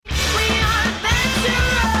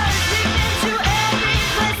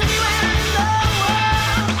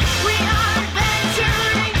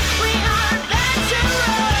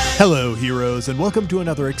Hello, heroes, and welcome to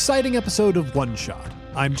another exciting episode of One Shot.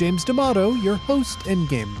 I'm James D'Amato, your host and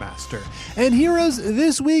game master. And heroes,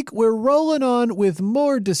 this week we're rolling on with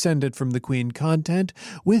more Descended from the Queen content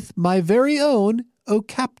with my very own Oh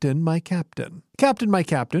Captain, My Captain. Captain, My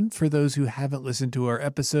Captain, for those who haven't listened to our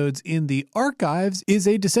episodes in the archives, is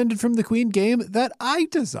a Descended from the Queen game that I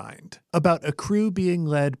designed about a crew being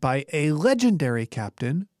led by a legendary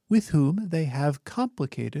captain with whom they have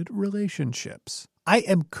complicated relationships. I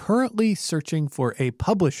am currently searching for a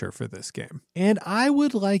publisher for this game, and I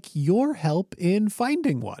would like your help in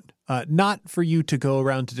finding one. Not for you to go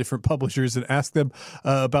around to different publishers and ask them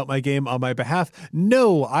about my game on my behalf.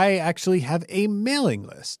 No, I actually have a mailing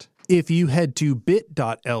list. If you head to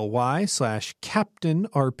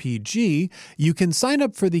bit.ly/CaptainRPG, you can sign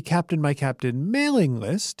up for the Captain My Captain mailing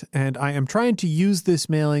list, and I am trying to use this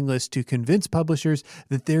mailing list to convince publishers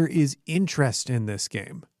that there is interest in this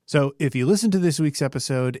game. So if you listen to this week's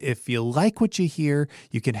episode, if you like what you hear,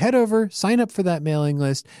 you can head over, sign up for that mailing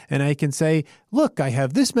list, and I can say, look, I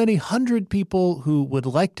have this many 100 people who would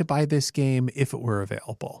like to buy this game if it were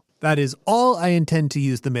available. That is all I intend to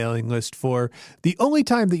use the mailing list for. The only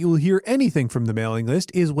time that you will hear anything from the mailing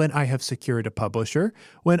list is when I have secured a publisher,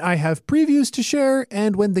 when I have previews to share,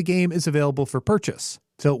 and when the game is available for purchase.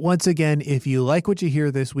 So once again, if you like what you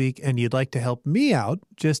hear this week and you'd like to help me out,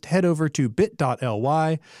 just head over to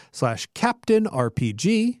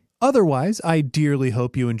bit.ly/CaptainRPG. Otherwise, I dearly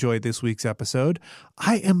hope you enjoyed this week's episode.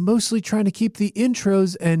 I am mostly trying to keep the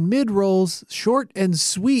intros and mid-rolls short and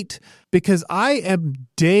sweet because I am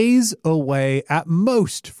days away at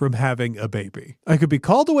most from having a baby. I could be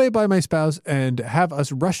called away by my spouse and have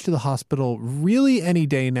us rush to the hospital really any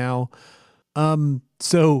day now.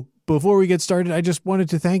 So before we get started, I just wanted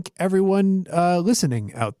to thank everyone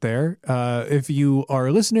listening out there. If you are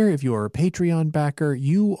a listener, if you are a Patreon backer,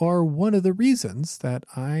 you are one of the reasons that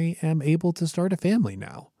I am able to start a family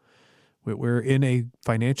now. We're in a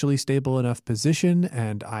financially stable enough position,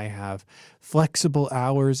 and I have flexible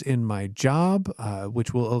hours in my job,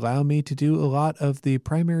 which will allow me to do a lot of the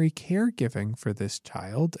primary caregiving for this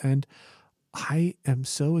child, and I am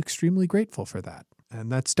so extremely grateful for that. And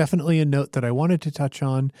that's definitely a note that I wanted to touch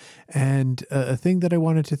on, and a thing that I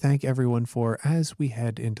wanted to thank everyone for as we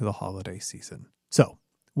head into the holiday season. So,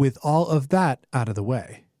 with all of that out of the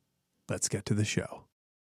way, let's get to the show.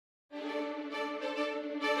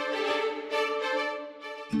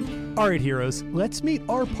 All right, heroes, let's meet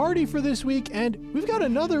our party for this week, and we've got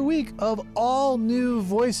another week of all new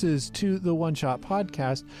voices to the One Shot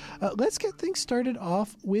podcast. Let's get things started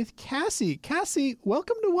off with Cassie. Cassie,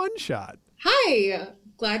 welcome to One Shot. Hi,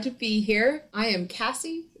 glad to be here. I am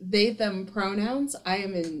Cassie, they, them pronouns. I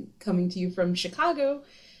am coming to you from Chicago,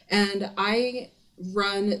 and I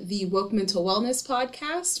run the Woke Mental Wellness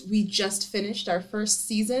podcast. We just finished our first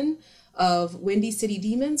season of Windy City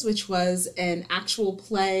Demons, which was an actual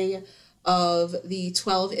play of the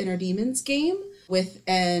 12 Inner Demons game with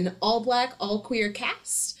an all-black, all-queer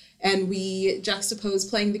cast, and we juxtapose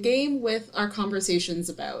playing the game with our conversations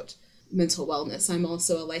about mental wellness. I'm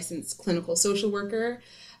also a licensed clinical social worker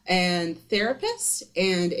and therapist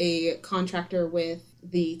and a contractor with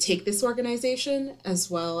the Take This organization,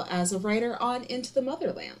 as well as a writer on Into the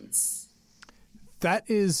Motherlands. That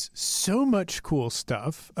is so much cool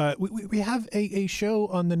stuff. We have a show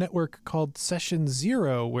on the network called Session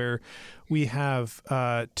Zero, where we have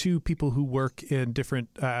two people who work in different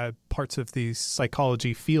parts of the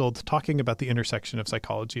psychology field talking about the intersection of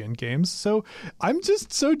psychology and games. So I'm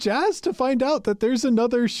just so jazzed to find out that there's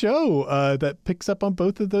another show that picks up on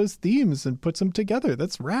both of those themes and puts them together.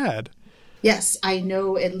 That's rad. Yes, I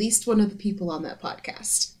know at least one of the people on that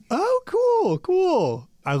podcast. Oh, cool.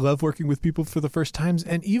 I love working with people for the first times,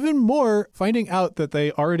 and even more finding out that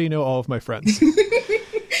they already know all of my friends.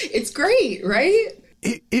 It's great, right?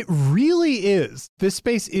 It really is. This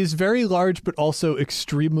space is very large, but also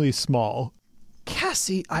extremely small.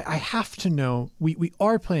 Cassie, I have to know, we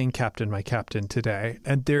are playing Captain My Captain today,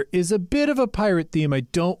 and there is a bit of a pirate theme. I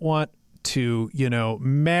don't want to,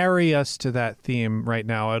 marry us to that theme right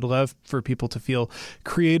now. I'd love for people to feel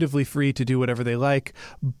creatively free to do whatever they like,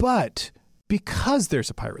 but because there's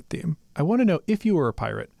a pirate theme, I want to know, if you were a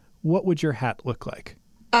pirate, what would your hat look like?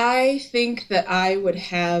 I think that I would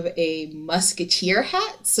have a musketeer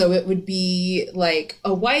hat, so it would be like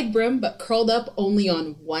a wide brim but curled up only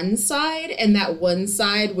on one side, and that one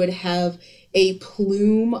side would have a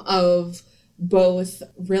plume of both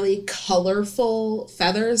really colorful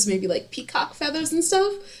feathers, maybe like peacock feathers and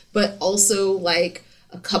stuff, but also like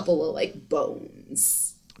a couple of like bones.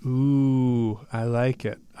 Ooh, I like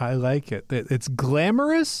it. It's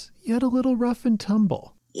glamorous, yet a little rough and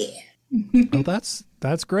tumble. Yeah. Well, that's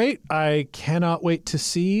That's great. I cannot wait to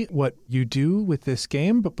see what you do with this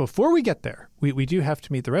game. But before we get there, we do have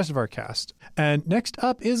to meet the rest of our cast. And next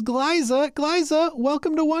up is Glyza. Glyza,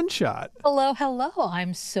 welcome to One Shot. Hello, hello.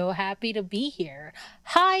 I'm so happy to be here.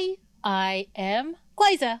 Hi, I am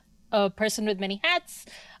Glyza, a person with many hats.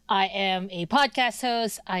 I am a podcast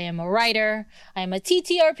host. I am a writer. I am a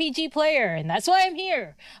TTRPG player, and that's why I'm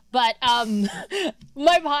here. But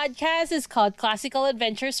my podcast is called Classical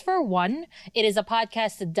Adventures for One. It is a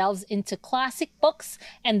podcast that delves into classic books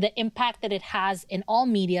and the impact that it has in all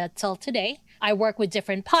media till today. I work with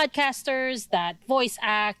different podcasters that voice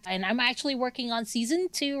act, and I'm actually working on season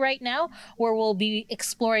 2 right now, where we'll be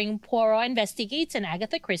exploring Poirot Investigates and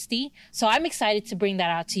Agatha Christie. So I'm excited to bring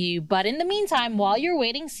that out to you. But in the meantime, while you're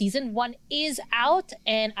waiting, season 1 is out,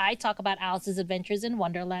 and I talk about Alice's Adventures in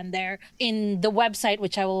Wonderland there. In the website,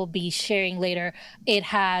 which I will be sharing later, it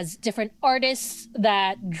has different artists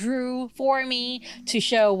that drew for me to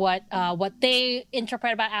show what they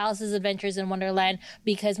interpret about Alice's Adventures in Wonderland,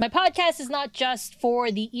 because my podcast is not just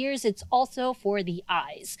for the ears, it's also for the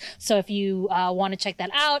eyes. So if you want to check that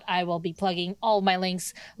out, I will be plugging all my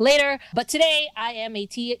links later. But today I am a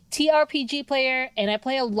TRPG player, and I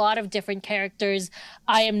play a lot of different characters.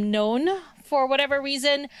 I am known, for whatever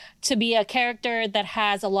reason, to be a character that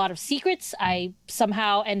has a lot of secrets. I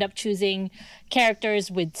somehow end up choosing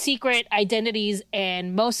characters with secret identities,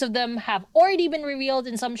 and most of them have already been revealed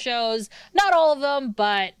in some shows. Not all of them,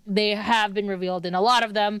 but they have been revealed in a lot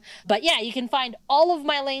of them. But yeah, you can find all of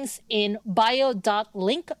my links in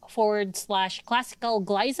bio.link/Classical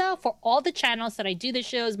Glyza for all the channels that I do the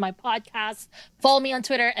shows, my podcast. Follow me on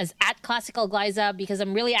Twitter as @Classical Glyza, because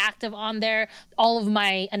I'm really active on there. All of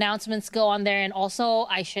my announcements go on there, and also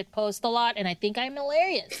I shitpost a lot, and I think I'm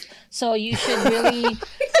hilarious. So you should really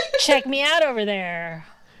check me out over there.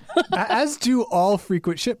 As do all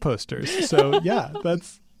frequent shitposters. So yeah,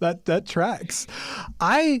 that tracks.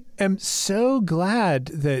 I am so glad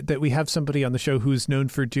that we have somebody on the show who's known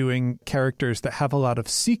for doing characters that have a lot of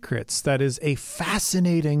secrets. That is a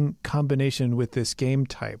fascinating combination with this game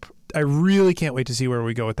type. I really can't wait to see where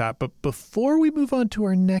we go with that. But before we move on to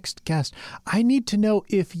our next guest, I need to know,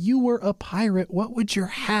 if you were a pirate, what would your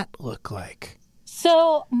hat look like?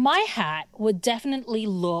 So my hat would definitely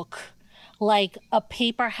look like a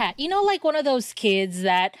paper hat. You know, like one of those kids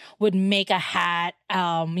that would make a hat,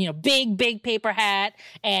 big paper hat.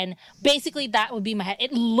 And basically that would be my hat.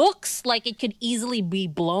 It looks like it could easily be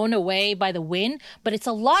blown away by the wind, but it's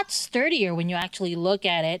a lot sturdier when you actually look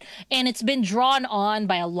at it. And it's been drawn on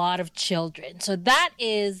by a lot of children. So that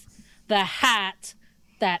is the hat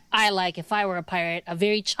that I like if I were a pirate. A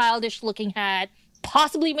very childish looking hat,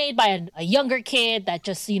 possibly made by a younger kid that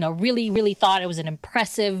just, really thought it was an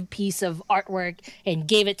impressive piece of artwork and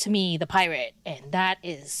gave it to me, the pirate. And that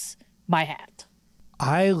is my hat.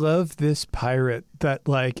 I love this pirate that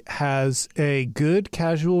has a good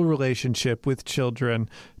casual relationship with children,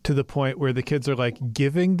 to the point where the kids are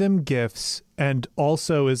giving them gifts, and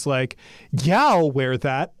also is yeah, I'll wear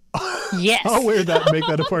that. Yes. I'll wear that, make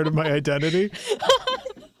that a part of my identity.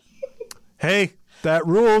 Hey, that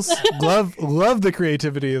rules. Love the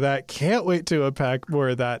creativity of that. Can't wait to unpack more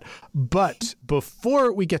of that. But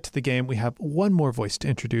before we get to the game, we have one more voice to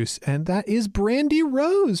introduce, and that is Brandy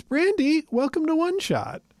Rose. Brandy, welcome to One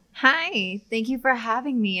Shot. Hi, thank you for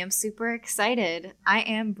having me. I'm super excited. I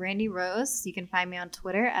am Brandy Rose. You can find me on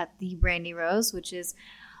Twitter at @TheBrandyRose, which is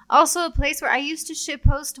also a place where I used to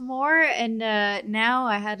shitpost more, and now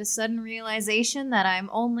I had a sudden realization that I'm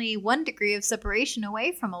only 1 degree of separation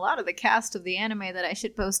away from a lot of the cast of the anime that I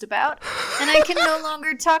shitpost about, and I can no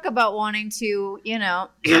longer talk about wanting to,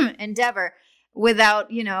 endeavor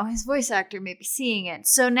without, his voice actor maybe seeing it.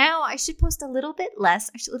 So now I should post a little bit less,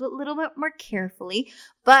 a little bit more carefully,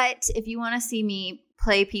 but if you want to see me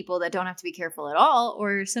play people that don't have to be careful at all,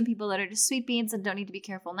 or some people that are just sweet beans and don't need to be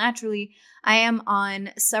careful naturally, I am on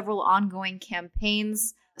several ongoing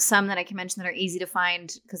campaigns, some that I can mention that are easy to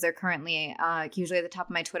find because they're currently usually at the top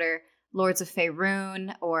of my Twitter: Lords of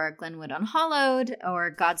Faerun, or Glenwood Unhallowed, or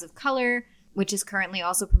Gods of Color, which is currently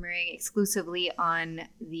also premiering exclusively on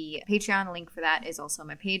the Patreon. The link for that is also on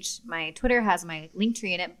my page. My Twitter has my link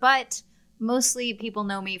tree in it, but mostly people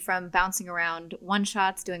know me from bouncing around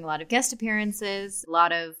one-shots, doing a lot of guest appearances, a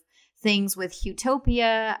lot of things with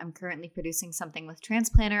Utopia. I'm currently producing something with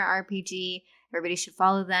Transplanter RPG. Everybody should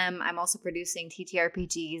follow them. I'm also producing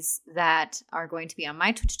TTRPGs that are going to be on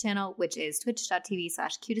my Twitch channel, which is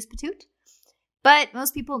twitch.tv/cutestpatoot. But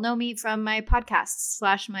most people know me from my podcasts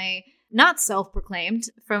 / my not self-proclaimed,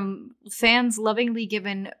 from fans lovingly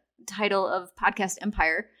given title of Podcast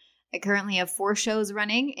Empire. I currently have 4 shows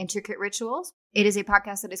running: Intricate Rituals. It is a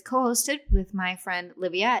podcast that is co-hosted with my friend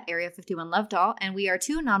Livia at Area 51 Love Doll, and we are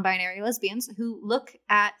 2 non-binary lesbians who look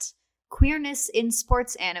at queerness in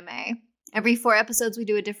sports anime. Every 4 episodes, we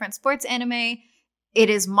do a different sports anime. It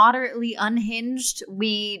is moderately unhinged.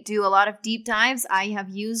 We do a lot of deep dives. I have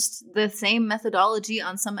used the same methodology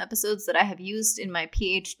on some episodes that I have used in my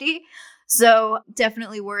PhD. So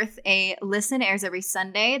definitely worth a listen. Airs every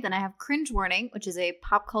Sunday. Then I have Cringe Warning, which is a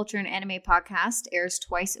pop culture and anime podcast. Airs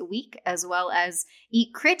twice a week, as well as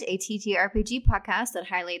Eat Crit, a TTRPG podcast that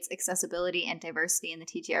highlights accessibility and diversity in the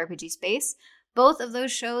TTRPG space. Both of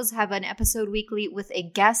those shows have an episode weekly with a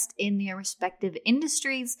guest in their respective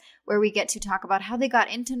industries, where we get to talk about how they got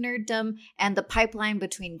into nerddom and the pipeline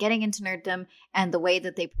between getting into nerddom and the way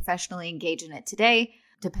that they professionally engage in it today.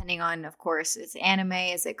 Depending on, of course, is it anime,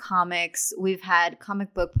 is it comics? We've had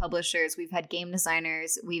comic book publishers, we've had game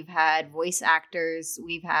designers, we've had voice actors,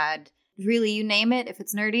 we've had really, you name it. If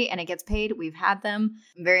it's nerdy and it gets paid, we've had them.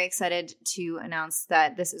 I'm very excited to announce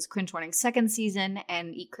that this is Cringe Warning's 2nd season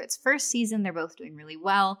and Eat Crit's 1st season. They're both doing really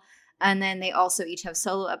well. And then they also each have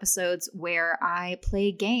solo episodes where I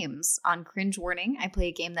play games. On Cringe Warning, I play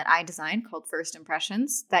a game that I designed called First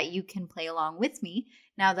Impressions that you can play along with me.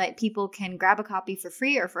 Now that people can grab a copy for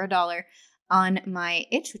free or for $1 on my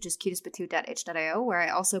itch, which is cutestbatu.itch.io, where I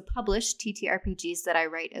also publish TTRPGs that I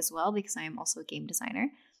write as well, because I am also a game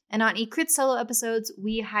designer. And on Eat Crit solo episodes,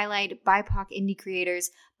 we highlight BIPOC indie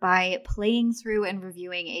creators by playing through and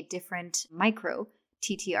reviewing a different micro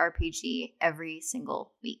TTRPG every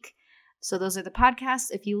single week. So those are the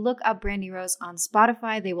podcasts. If you look up Brandy Rose on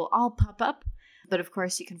Spotify, they will all pop up. But of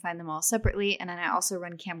course, you can find them all separately. And then I also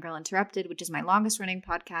run Camgirl Interrupted, which is my longest running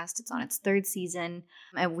podcast. It's on its 3rd season.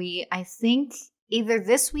 And I think either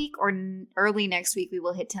this week or early next week, we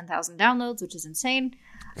will hit 10,000 downloads, which is insane.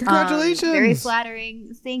 Congratulations. Very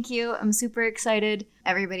flattering. Thank you. I'm super excited.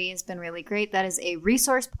 Everybody has been really great. That is a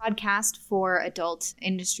resource podcast for adult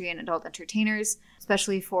industry and adult entertainers,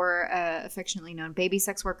 especially for affectionately known baby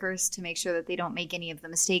sex workers, to make sure that they don't make any of the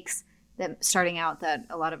mistakes that starting out that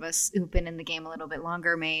a lot of us who've been in the game a little bit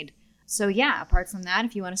longer made. So yeah, apart from that,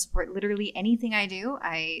 if you want to support literally anything I do,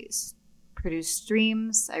 I produce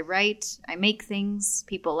streams, I write, I make things,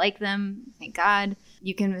 people like them, thank God.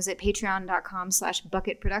 You can visit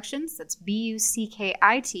patreon.com/Bucket Productions. That's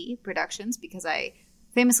BUCKIT Productions, because I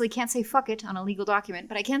famously can't say fuck it on a legal document,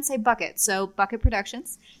 but I can say bucket. So Bucket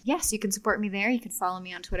Productions. Yes, you can support me there. You can follow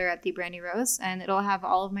me on Twitter at @TheBrandyRose, and it'll have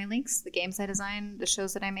all of my links, the games I design, the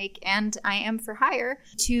shows that I make, and I am for hire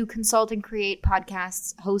to consult and create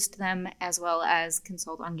podcasts, host them, as well as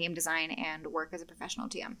consult on game design and work as a professional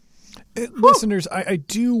GM. Listeners, I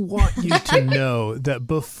do want you to know that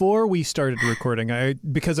before we started recording,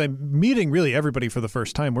 because I'm meeting really everybody for the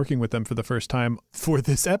first time, working with them for the first time for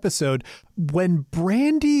this episode, when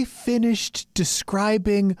Brandy finished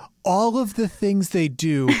describing all of the things they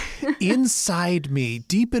do, inside me,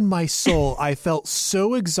 deep in my soul, I felt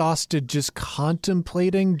so exhausted just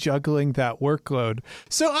contemplating juggling that workload.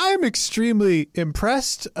 So I am extremely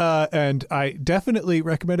impressed, and I definitely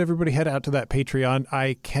recommend everybody head out to that Patreon.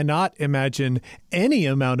 I cannot imagine any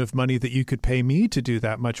amount of money that you could pay me to do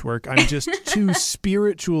that much work. I'm just too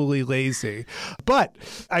spiritually lazy. But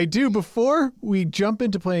I do, before we jump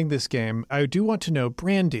into playing this game, I do want to know,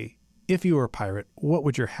 Brandy, if you were a pirate, what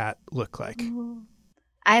would your hat look like?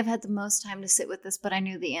 I've had the most time to sit with this, but I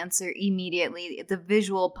knew the answer immediately. The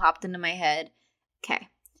visual popped into my head. Okay.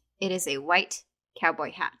 It is a white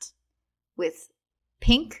cowboy hat with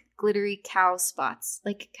pink glittery cow spots,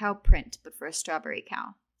 like cow print, but for a strawberry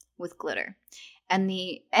cow with glitter. And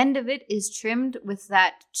the end of it is trimmed with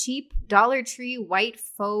that cheap Dollar Tree white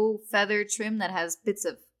faux feather trim that has bits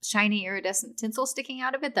of shiny iridescent tinsel sticking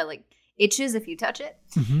out of it that itches if you touch it.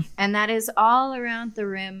 Mm-hmm. And that is all around the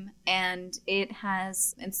rim, and it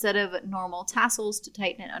has, instead of normal tassels to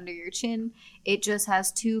tighten it under your chin, it just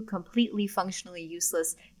has 2 completely functionally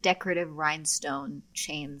useless decorative rhinestone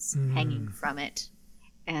chains hanging from it.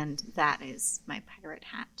 And that is my pirate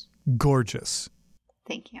hat. Gorgeous.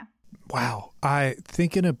 Thank you. Wow.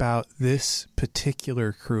 Thinking about this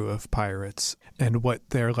particular crew of pirates and what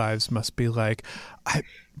their lives must be like,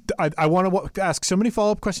 I want to ask so many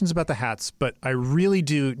follow-up questions about the hats, but I really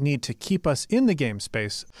do need to keep us in the game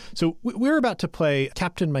space. So we're about to play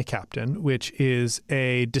Captain My Captain, which is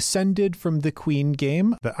a Descended from the Queen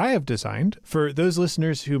game that I have designed. For those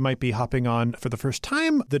listeners who might be hopping on for the first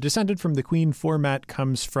time, the Descended from the Queen format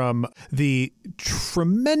comes from the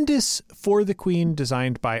tremendous For the Queen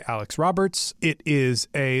designed by Alex Roberts. It is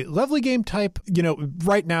a lovely game type.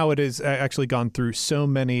 Right now it has actually gone through so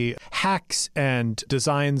many hacks and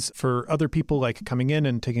design guidelines for other people like coming in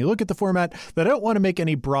and taking a look at the format that I don't want to make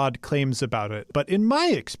any broad claims about it. But in my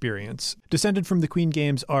experience, Descended from the Queen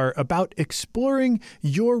games are about exploring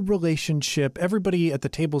your relationship, everybody at the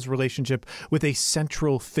table's relationship, with a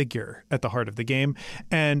central figure at the heart of the game.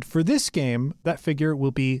 And for this game, that figure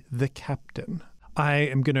will be the captain. I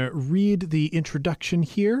am going to read the introduction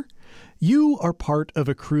here. You are part of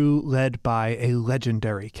a crew led by a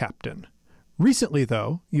legendary captain. Recently,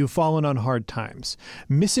 though, you've fallen on hard times,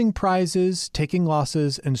 missing prizes, taking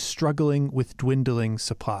losses, and struggling with dwindling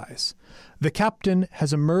supplies. The captain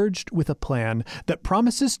has emerged with a plan that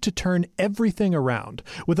promises to turn everything around,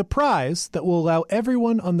 with a prize that will allow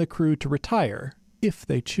everyone on the crew to retire, if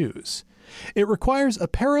they choose. It requires a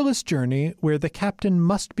perilous journey where the captain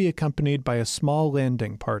must be accompanied by a small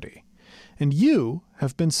landing party. And you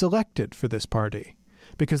have been selected for this party,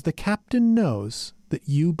 because the captain knows that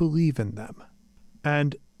you believe in them.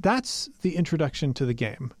 And that's the introduction to the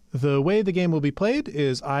game. The way the game will be played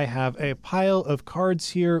is I have a pile of cards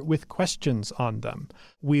here with questions on them.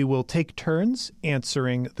 We will take turns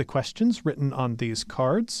answering the questions written on these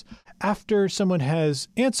cards. After someone has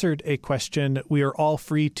answered a question, we are all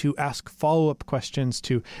free to ask follow-up questions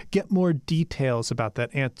to get more details about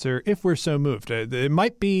that answer if we're so moved. It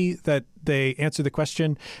might be that they answer the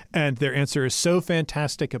question and their answer is so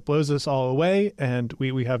fantastic it blows us all away and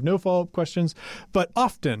we have no follow-up questions. But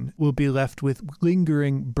often we'll be left with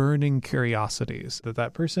lingering, burning curiosities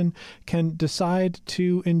that person can decide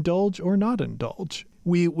to indulge or not indulge.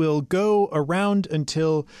 We will go around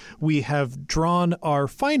until we have drawn our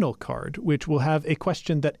final card, which will have a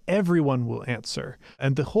question that everyone will answer.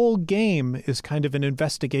 And the whole game is kind of an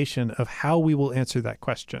investigation of how we will answer that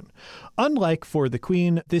question. Unlike for the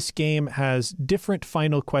Queen, this game has different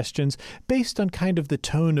final questions based on kind of the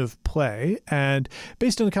tone of play. And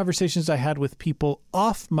based on the conversations I had with people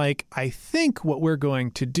off mic, I think what we're going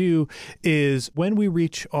to do is when we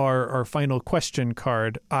reach our final question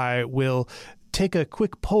card, I will take a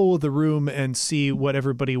quick poll of the room and see what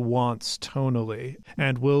everybody wants tonally.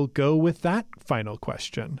 And we'll go with that final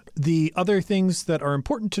question. The other things that are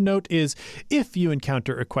important to note is if you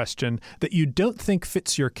encounter a question that you don't think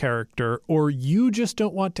fits your character or you just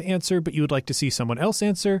don't want to answer but you would like to see someone else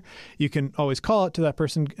answer, you can always call out to that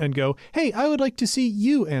person and go, hey, I would like to see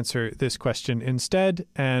you answer this question instead,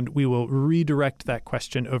 and we will redirect that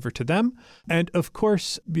question over to them. And of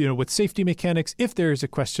course, with safety mechanics, if there is a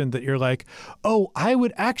question that you're like, oh, I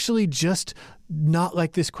would actually just not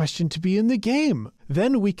like this question to be in the game,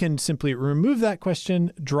 then we can simply remove that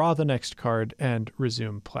question, draw the next card, and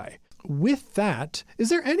resume play. With that, is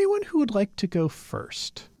there anyone who would like to go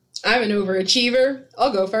first? I'm an overachiever.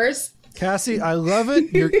 I'll go first. Cassie, I love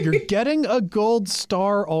it. You're getting a gold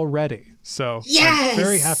star already. So yes! I'm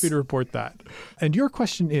very happy to report that. And your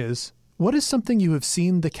question is, what is something you have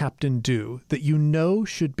seen the captain do that you know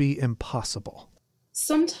should be impossible?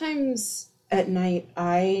 Sometimes at night,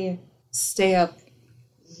 I stay up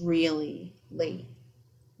really late.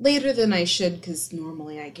 Later than I should, because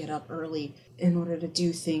normally I get up early in order to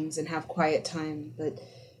do things and have quiet time. But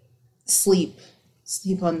sleep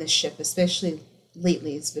on this ship, especially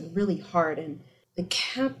lately, has been really hard. And the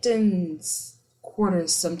captain's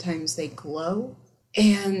quarters, sometimes they glow.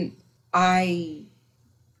 And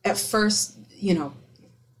at first,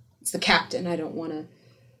 it's the captain. I don't want to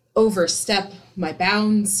overstep my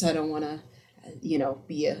bounds. I don't want to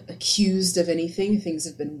be accused of anything. Things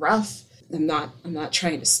have been rough. I'm not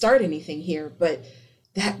trying to start anything here, but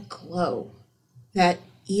that glow, that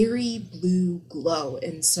eerie blue glow.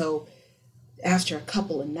 And so after a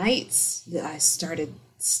couple of nights, I started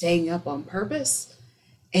staying up on purpose,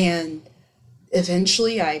 and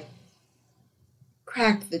eventually I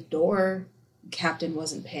cracked the door. The captain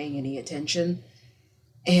wasn't paying any attention,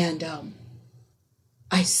 and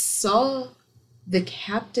I saw the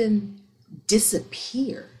captain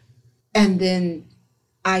disappear. And then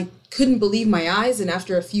I couldn't believe my eyes, and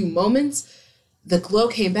after a few moments, the glow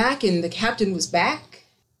came back and the captain was back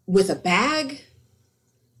with a bag,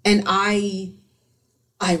 and I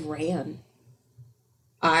ran.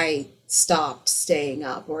 I stopped staying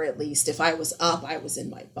up, or at least if I was up, I was in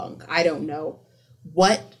my bunk. I don't know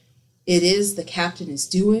what it is the captain is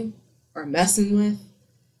doing or messing with.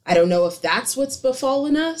 I don't know if that's what's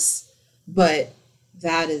befallen us, but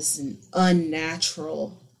that is an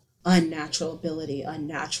unnatural ability,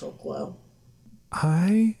 unnatural glow.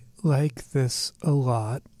 I like this a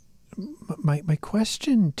lot. My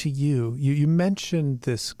question to you mentioned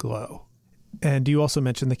this glow, and you also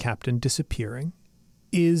mentioned the captain disappearing.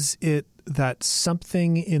 Is it that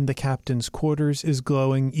something in the captain's quarters is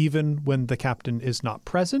glowing even when the captain is not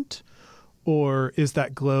present? Or is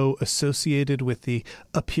that glow associated with the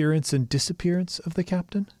appearance and disappearance of the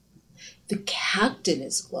captain? The captain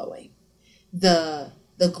is glowing. The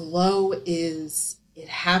glow it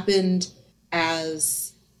happened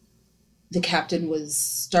as the captain was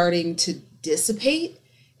starting to dissipate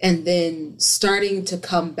and then starting to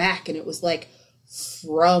come back, and it was like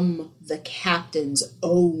from the captain's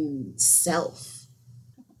own self.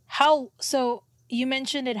 So you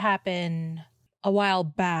mentioned it happened a while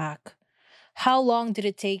back. How long did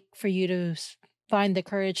it take for you to find the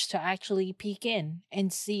courage to actually peek in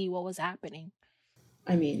and see what was happening?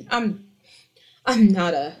 I mean, I'm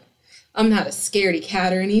not a scaredy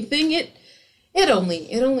cat or anything. It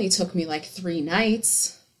only took me like 3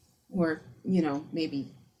 nights, or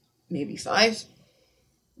maybe 5.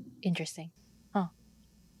 Interesting.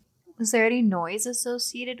 Was there any noise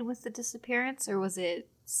associated with the disappearance, or was it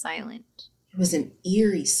silent? It was an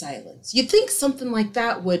eerie silence. You'd think something like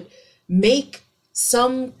that would make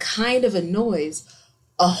some kind of a noise,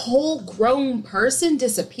 a whole grown person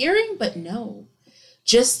disappearing, but no,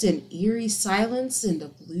 just an eerie silence and a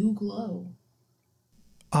blue glow.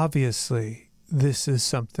 Obviously, this is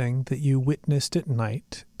something that you witnessed at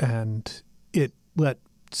night, and it let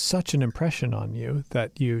such an impression on you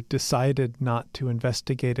that you decided not to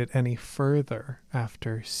investigate it any further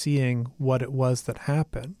after seeing what it was that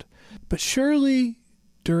happened. But surely,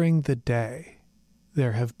 during the day,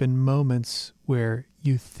 there have been moments where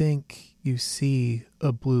you think you see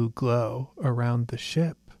a blue glow around the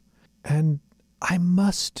ship. And I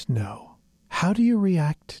must know, how do you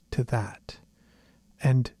react to that?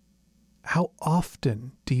 And how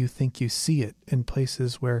often do you think you see it in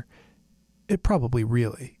places where it probably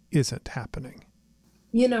really isn't happening?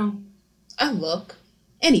 I look.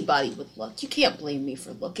 Anybody would look. You can't blame me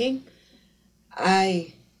for looking.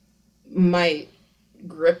 I might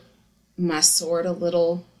grip my sword a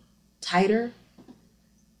little tighter,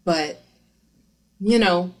 but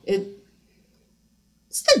it's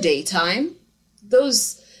the daytime.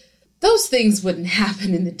 Those things wouldn't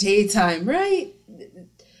happen in the daytime, right?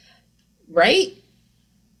 Right?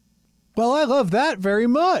 Well, I love that very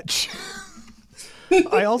much.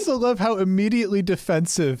 I also love how immediately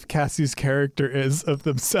defensive Cassie's character is of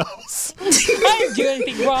themselves. I didn't do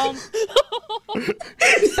anything wrong.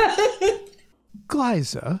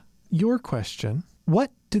 Glyza, your question.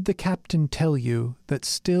 What did the captain tell you that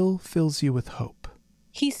still fills you with hope?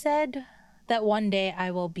 He said that one day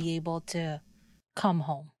I will be able to come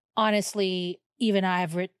home. Honestly, even I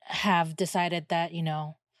have decided that,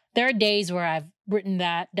 there are days where I've written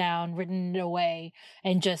that down, written it away,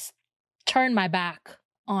 and just turned my back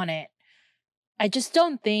on it. I just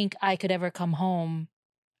don't think I could ever come home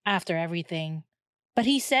after everything. But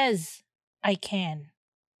he says I can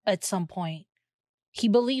at some point. He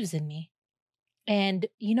believes in me. And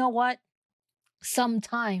you know what?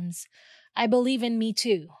 Sometimes I believe in me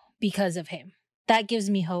too because of him. That gives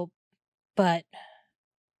me hope. But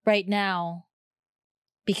right now,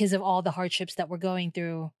 because of all the hardships that we're going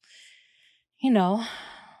through,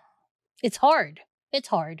 it's hard. It's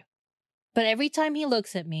hard. But every time he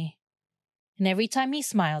looks at me and every time he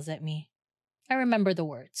smiles at me, I remember the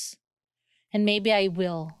words. And maybe I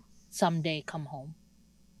will someday come home.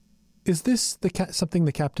 Is this something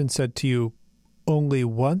the captain said to you only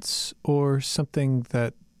once, or something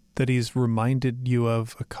that he's reminded you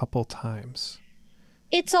of a couple times?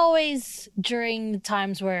 It's always during the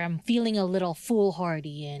times where I'm feeling a little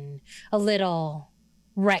foolhardy and a little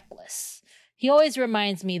reckless. He always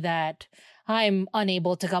reminds me that I'm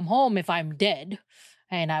unable to come home if I'm dead.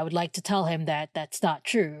 And I would like to tell him that that's not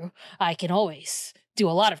true. I can always do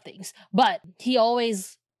a lot of things. But he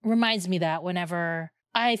always reminds me that whenever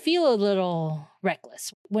I feel a little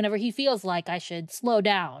reckless, whenever he feels like I should slow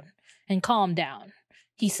down and calm down,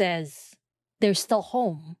 he says, there's still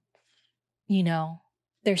home.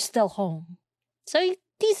 There's still home. So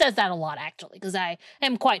he says that a lot, actually, because I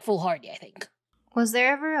am quite foolhardy, I think. Was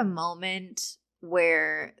there ever a moment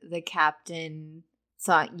where the captain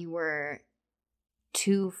thought you were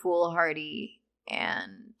too foolhardy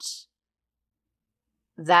and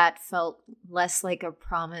that felt less like a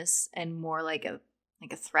promise and more like a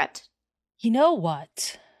threat? You know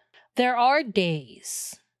what? There are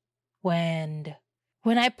days when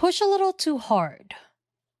I push a little too hard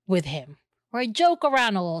with him, or I joke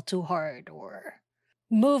around a little too hard, or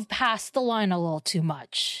move past the line a little too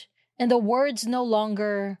much, and the words no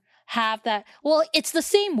longer have that. Well, it's the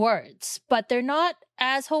same words, but they're not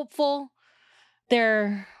as hopeful.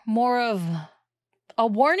 They're more of a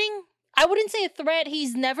warning. I wouldn't say a threat.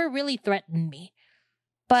 He's never really threatened me,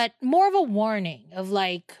 but more of a warning of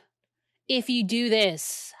like, if you do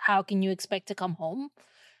this, how can you expect to come home?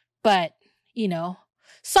 But you know,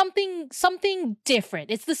 something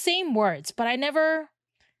different. It's the same words, but I never,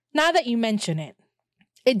 now that you mention it,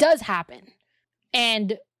 it does happen.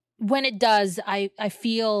 And when it does, I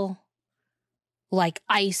feel like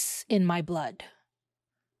ice in my blood.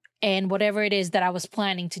 And whatever it is that I was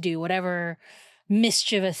planning to do, whatever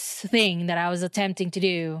mischievous thing that I was attempting to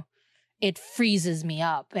do, it freezes me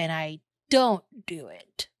up and I don't do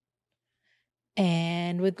it.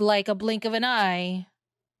 And with like a blink of an eye,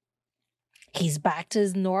 he's back to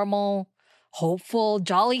his normal, hopeful,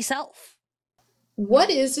 jolly self.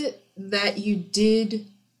 What is it that you did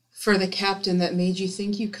for the captain that made you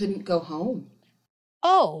think you couldn't go home?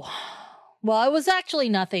 Oh, well, it was actually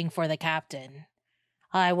nothing for the captain.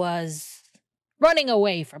 I was running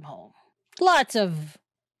away from home. Lots of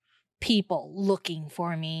people looking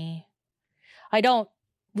for me. I don't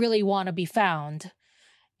really want to be found.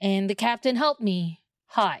 And the captain helped me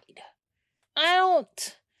hide. I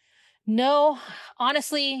don't know.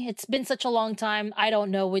 Honestly, it's been such a long time. I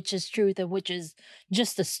don't know which is truth and which is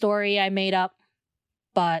just a story I made up.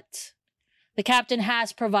 But the captain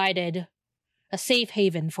has provided a safe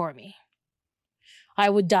haven for me. I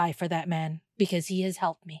would die for that man because he has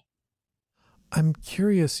helped me. I'm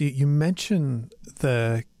curious, you mentioned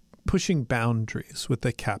the pushing boundaries with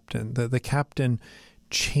the captain, the captain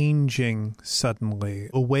changing suddenly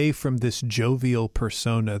away from this jovial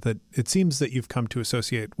persona that it seems that you've come to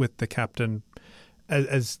associate with the captain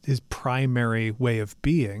as his primary way of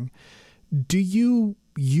being. Do you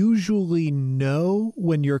usually know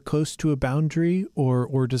when you're close to a boundary,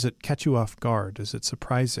 or does it catch you off guard? Is it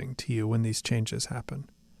surprising to you when these changes happen?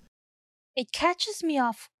 It catches me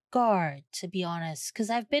off guard, to be honest, because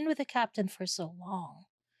I've been with the captain for so long.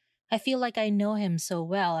 I feel like I know him so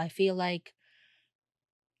well. I feel like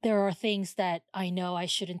there are things that I know I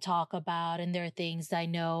shouldn't talk about, and there are things I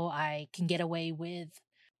know I can get away with.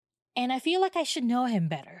 And I feel like I should know him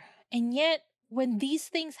better. And yet, when these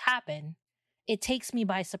things happen, it takes me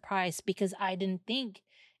by surprise because I didn't think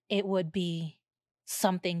it would be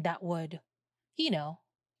something that would,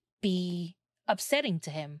 be upsetting to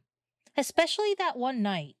him. Especially that one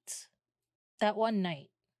night. That one night.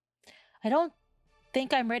 I don't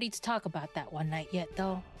think I'm ready to talk about that one night yet,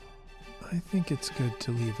 though. I think it's good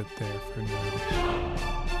to leave it there for now.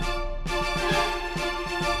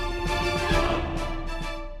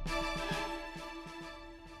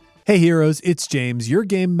 Hey heroes, it's James, your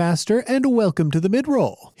game master, and welcome to the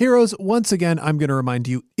Midroll. Heroes, once again, I'm going to remind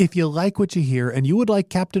you, if you like what you hear and you would like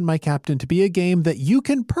Captain My Captain to be a game that you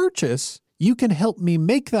can purchase, you can help me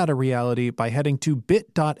make that a reality by heading to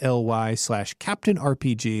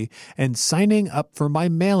bit.ly/CaptainRPG and signing up for my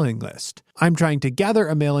mailing list. I'm trying to gather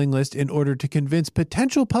a mailing list in order to convince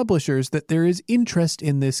potential publishers that there is interest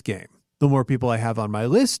in this game. The more people I have on my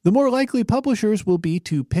list, the more likely publishers will be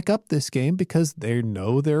to pick up this game because they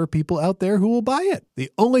know there are people out there who will buy it.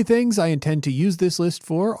 The only things I intend to use this list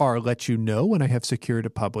for are let you know when I have secured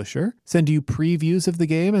a publisher, send you previews of the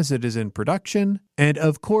game as it is in production, and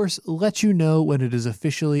of course, let you know when it is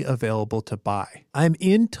officially available to buy. I'm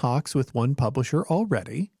in talks with one publisher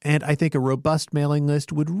already, and I think a robust mailing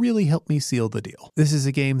list would really help me seal the deal. This is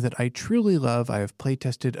a game that I truly love. I have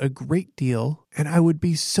playtested a great deal, and I would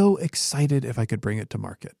be so excited if I could bring it to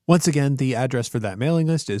market. Once again, the address for that mailing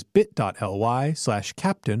list is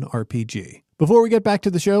bit.ly/CaptainRPG. Before we get back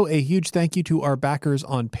to the show, a huge thank you to our backers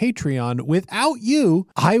on Patreon. Without you,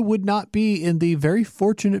 I would not be in the very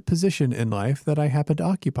fortunate position in life that I happen to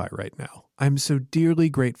occupy right now. I'm so dearly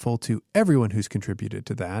grateful to everyone who's contributed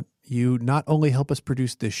to that. You not only help us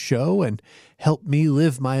produce this show and help me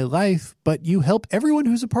live my life, but you help everyone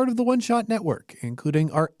who's a part of the One Shot Network,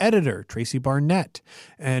 including our editor, Tracy Barnett,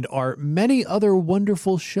 and our many other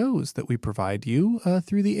wonderful shows that we provide you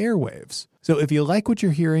through the airwaves. So if you like what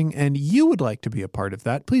you're hearing and you would like to be a part of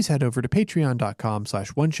that, please head over to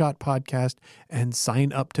patreon.com/oneshotpodcast and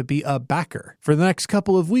sign up to be a backer. For the next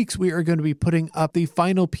couple of weeks, we are going to be putting up the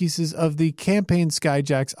final pieces of the Campaign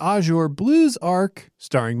Skyjacks Azure Blues arc,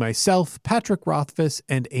 starring myself, Patrick Rothfuss,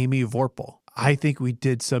 and Amy Vorpal. I think we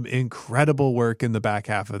did some incredible work in the back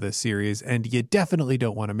half of this series, and you definitely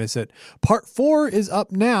don't want to miss it. Part 4 is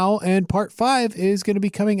up now, and Part 5 is going to be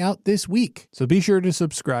coming out this week. So be sure to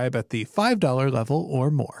subscribe at the $5 level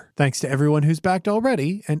or more. Thanks to everyone who's backed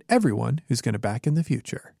already, and everyone who's going to back in the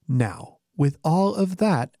future. Now, with all of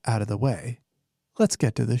that out of the way, let's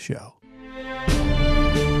get to the show.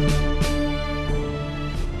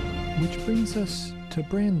 Which brings us to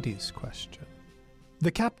Brandy's question. The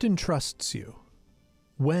captain trusts you.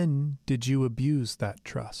 When did you abuse that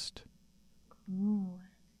trust? Ooh.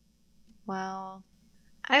 Well,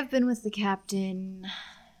 I've been with the captain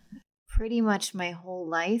pretty much my whole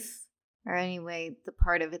life. or anyway, the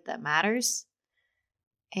part of it that matters.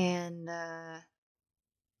 And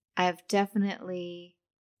I've definitely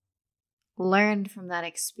learned from that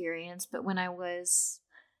experience. But when I was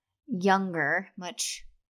younger, much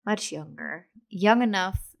younger, young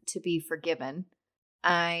enough to be forgiven,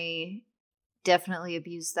 I definitely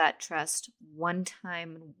abused that trust one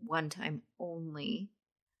time and one time only,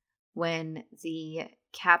 when the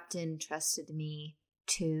captain trusted me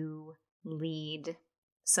to lead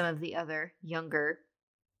some of the other younger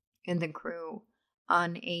in the crew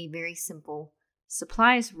on a very simple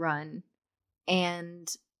supplies run,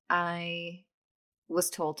 and I was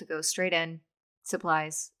told to go straight in,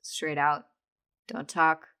 supplies, straight out. Don't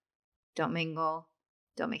talk, don't mingle,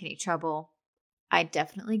 don't make any trouble. I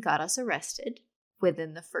definitely got us arrested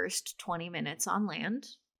within the first 20 minutes on land,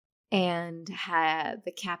 and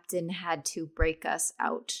the captain had to break us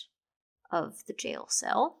out of the jail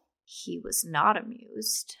cell. He was not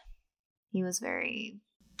amused. He was very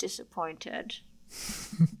disappointed.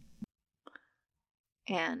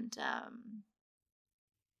 And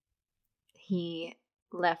he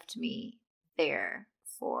left me there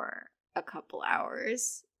for a couple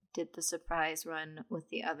hours, did the surprise run with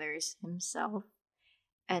the others himself,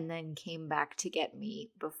 and then came back to get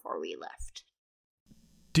me before we left.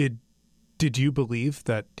 Did you believe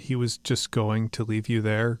that he was just going to leave you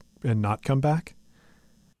there and not come back?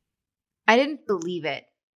 I didn't believe it,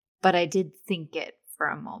 but I did think it for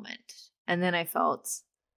a moment. And then I felt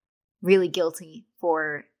really guilty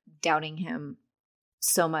for doubting him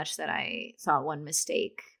so much that I thought one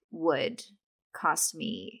mistake would cost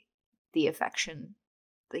me the affection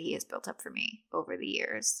that he has built up for me over the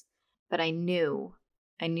years. But I knew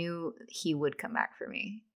he would come back for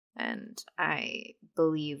me. And I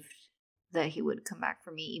believed that he would come back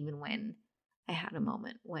for me even when I had a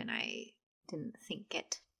moment when I didn't think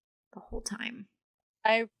it the whole time.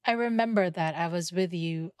 I remember that I was with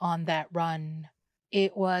you on that run.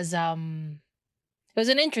 It was an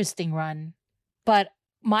interesting run. But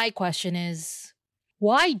my question is,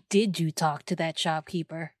 why did you talk to that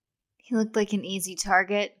shopkeeper? He looked like an easy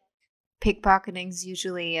target. Pickpocketing's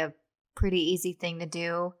usually a pretty easy thing to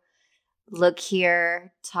do. Look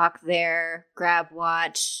here, talk there, grab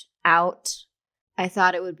watch, out. I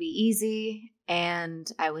thought it would be easy, and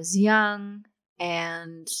I was young,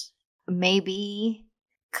 and maybe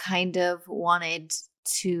kind of wanted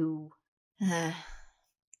to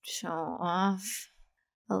show off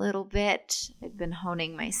a little bit. I've been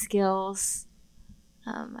honing my skills.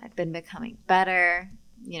 I've been becoming better.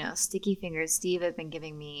 Sticky Fingered Steve had been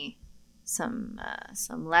giving me some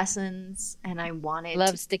lessons, and I wanted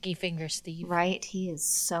Love Sticky Finger Steve. Right? He is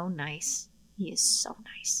so nice. He is so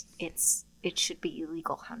nice. It should be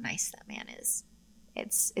illegal how nice that man is.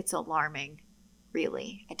 It's alarming,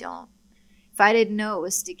 really. If I didn't know it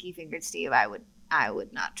was Sticky Fingered Steve, I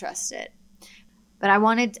would not trust it. But I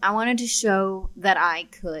wanted to show that I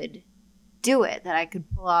could do it, that I could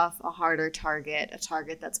pull off a harder target, a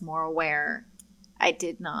target that's more aware. I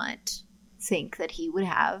did not think that he would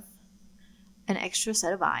have an extra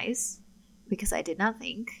set of eyes, because I did not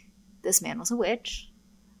think this man was a witch.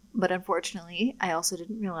 But unfortunately, I also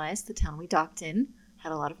didn't realize the town we docked in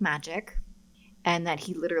had a lot of magic, and that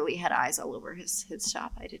he literally had eyes all over his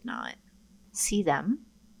shop. I did not see them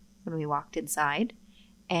when we walked inside,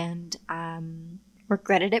 and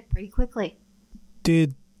regretted it pretty quickly.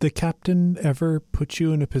 Did the captain ever put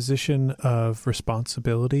you in a position of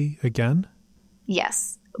responsibility again?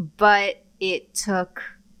 Yes, but it took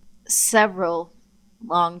several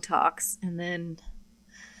long talks, and then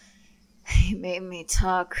he made me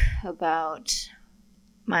talk about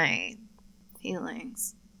my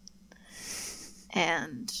feelings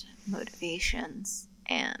and motivations,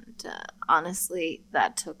 and honestly,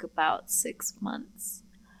 that took about 6 months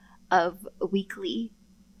of weekly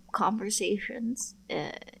conversations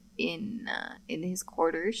in his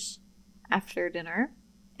quarters after dinner,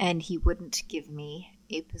 and he wouldn't give me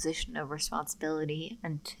a position of responsibility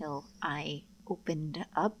until I opened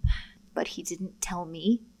up. But he didn't tell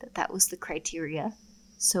me that that was the criteria.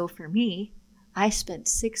 So for me, I spent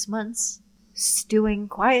 6 months stewing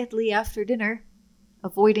quietly after dinner,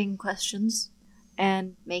 avoiding questions,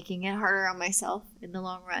 and making it harder on myself in the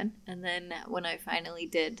long run. And then when I finally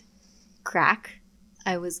did crack,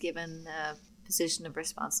 I was given the position of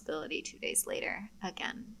responsibility 2 days later,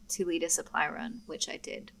 again, to lead a supply run, which I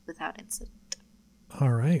did without incident.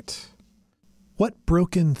 All right. What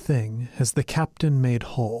broken thing has the captain made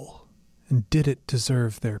whole, and did it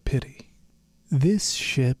deserve their pity? This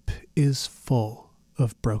ship is full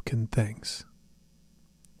of broken things.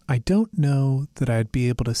 I don't know that I'd be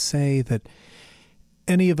able to say that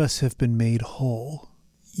any of us have been made whole.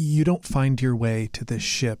 you don't find your way to this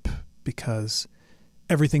ship because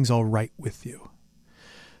everything's all right with you.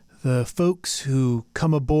 The folks who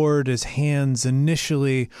come aboard as hands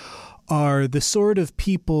initially are the sort of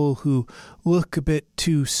people who look a bit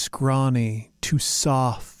too scrawny, too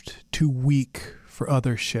soft, too weak for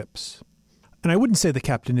other ships. And I wouldn't say the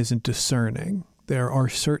captain isn't discerning. There are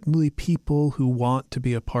certainly people who want to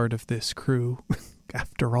be a part of this crew.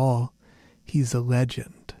 After all, he's a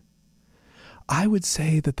legend. I would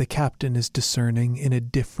say that the captain is discerning in a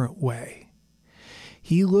different way.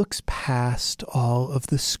 He looks past all of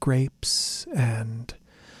the scrapes and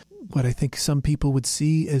what I think some people would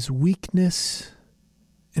see as weakness,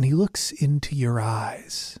 and he looks into your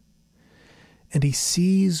eyes, and he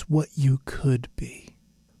sees what you could be.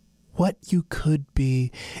 What you could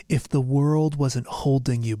be if the world wasn't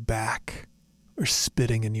holding you back or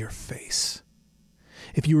spitting in your face.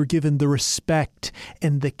 If you were given the respect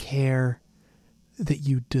and the care that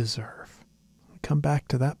you deserve. Come back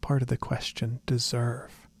to that part of the question,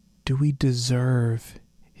 deserve. Do we deserve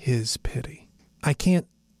his pity? I can't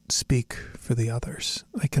speak for the others.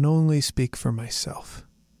 I can only speak for myself.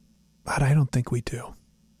 But I don't think we do.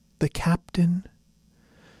 The captain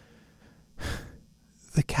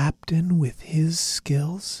with his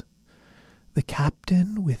skills, the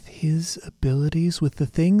captain with his abilities, with the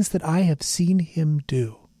things that I have seen him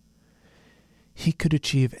do, he could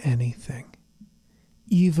achieve anything.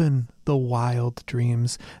 Even the wild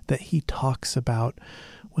dreams that he talks about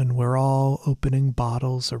when we're all opening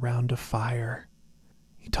bottles around a fire.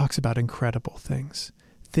 He talks about incredible things.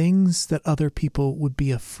 Things that other people would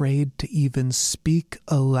be afraid to even speak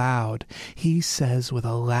aloud. He says with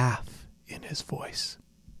a laugh in his voice.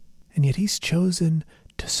 And yet he's chosen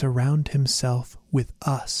to surround himself with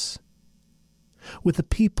us. With the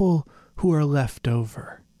people who are left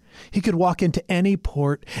over. He could walk into any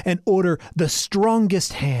port and order the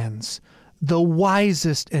strongest hands, the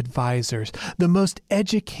wisest advisors, the most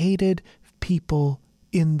educated people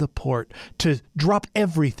in the port to drop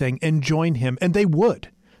everything and join him. And they would.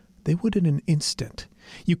 They would in an instant.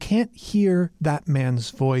 You can't hear that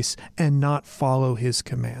man's voice and not follow his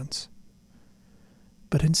commands.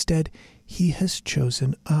 But instead, he has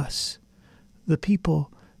chosen us, the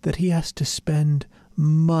people that he has to spend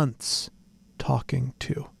months talking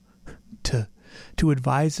to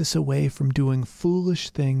advise us away from doing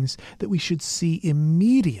foolish things that we should see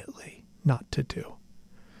immediately not to do.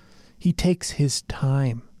 He takes his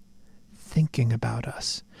time thinking about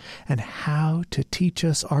us and how to teach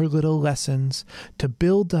us our little lessons to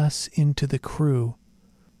build us into the crew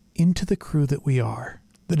that we are,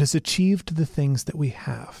 that has achieved the things that we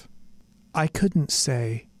have. I couldn't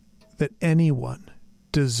say that anyone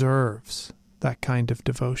deserves that kind of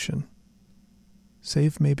devotion,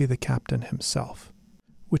 save maybe the captain himself,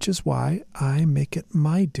 which is why I make it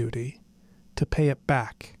my duty to pay it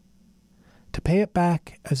back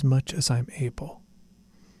as much as I'm able.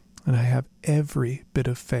 And I have every bit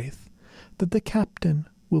of faith that the captain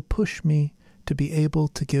will push me to be able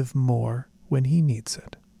to give more when he needs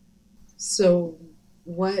it. So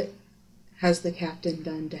what has the captain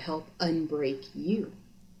done to help unbreak you?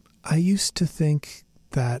 I used to think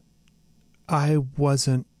that I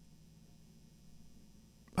wasn't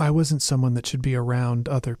someone that should be around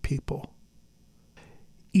other people.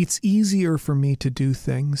 It's easier for me to do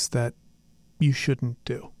things that you shouldn't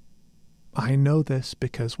do. I know this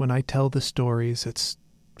because when I tell the stories, it's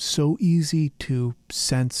so easy to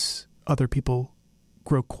sense other people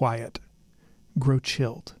grow quiet, grow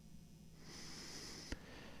chilled.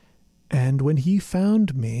 And when he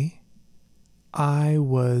found me, I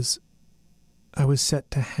was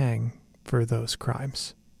set to hang for those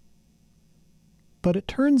crimes. But it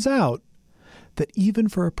turns out that even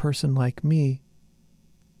for a person like me,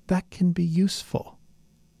 that can be useful.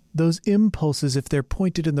 Those impulses, if they're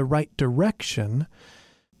pointed in the right direction,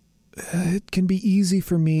 it can be easy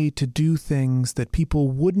for me to do things that people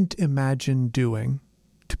wouldn't imagine doing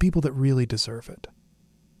to people that really deserve it.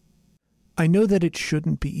 I know that it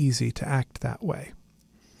shouldn't be easy to act that way.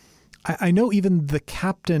 I know even the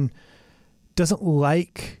captain doesn't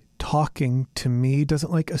like talking to me,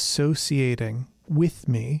 doesn't like associating with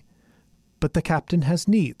me, but the captain has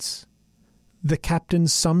needs. The captain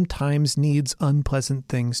sometimes needs unpleasant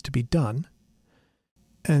things to be done,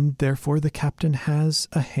 and therefore the captain has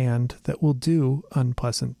a hand that will do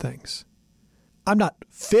unpleasant things. I'm not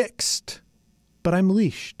fixed, but I'm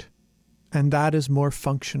leashed, and that is more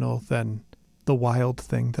functional than the wild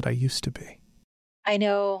thing that I used to be. I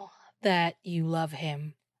know that you love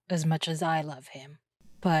him as much as I love him,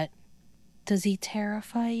 but does he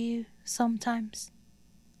terrify you sometimes?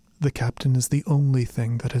 The captain is the only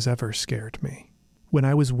thing that has ever scared me. when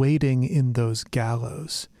I was waiting in those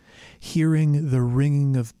gallows, hearing the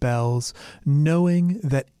ringing of bells, knowing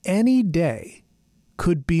that any day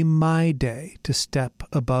could be my day to step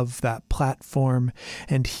above that platform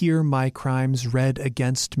and hear my crimes read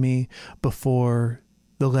against me before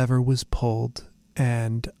the lever was pulled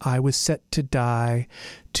and I was set to die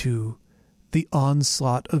to the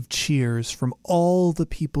onslaught of cheers from all the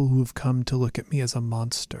people who have come to look at me as a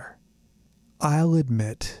monster. I'll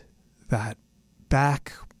admit that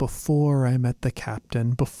back before I met the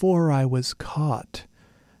captain, before I was caught,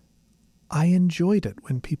 I enjoyed it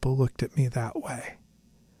when people looked at me that way.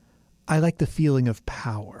 I liked the feeling of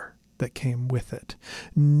power that came with it,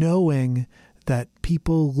 knowing that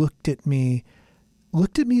people looked at me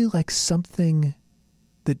like something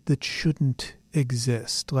that shouldn't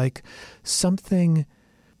exist, like something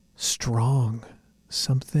strong,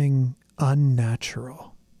 something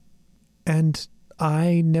unnatural. And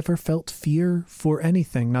I never felt fear for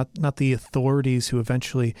anything, not the authorities who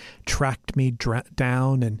eventually tracked me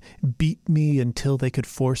down and beat me until they could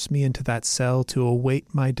force me into that cell to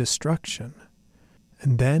await my destruction.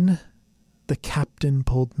 And then the captain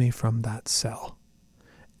pulled me from that cell,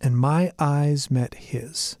 and my eyes met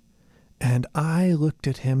his, and I looked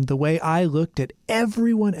at him the way I looked at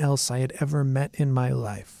everyone else I had ever met in my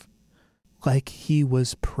life, like he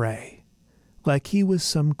was prey. Like he was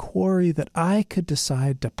some quarry that I could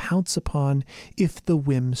decide to pounce upon if the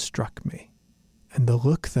whim struck me. And the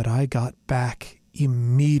look that I got back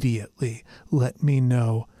immediately let me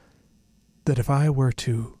know that if I were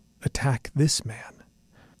to attack this man,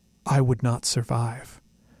 I would not survive.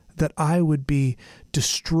 That I would be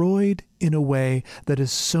destroyed in a way that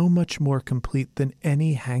is so much more complete than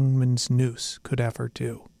any hangman's noose could ever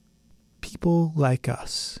do. People like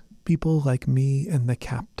us, people like me and the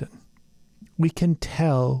captain, we can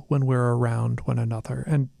tell when we're around one another.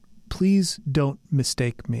 And please don't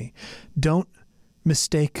mistake me. Don't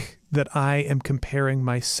mistake that I am comparing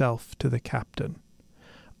myself to the captain.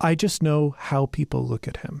 I just know how people look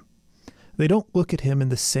at him. They don't look at him in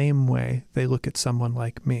the same way they look at someone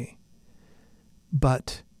like me.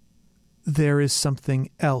 But there is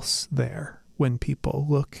something else there when people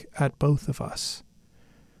look at both of us.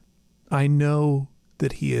 I know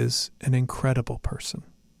that he is an incredible person.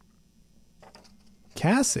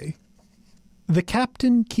 Cassie? The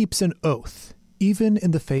captain keeps an oath, even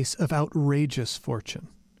in the face of outrageous fortune.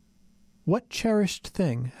 What cherished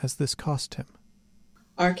thing has this cost him?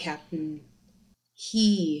 Our captain,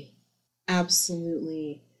 he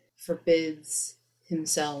absolutely forbids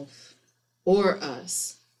himself or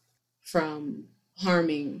us from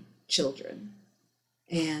harming children.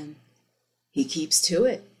 And he keeps to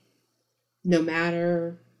it, no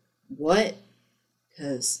matter what,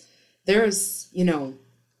 because there's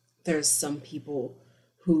some people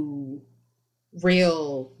who,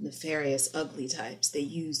 real nefarious, ugly types, they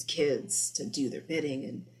use kids to do their bidding.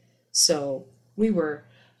 And so we were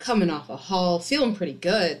coming off a haul, feeling pretty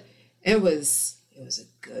good. It was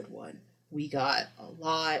a good one. We got a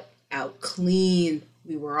lot out clean.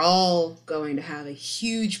 We were all going to have a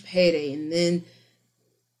huge payday. And then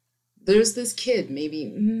there's this kid,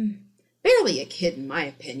 maybe barely a kid in my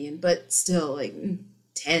opinion, but still like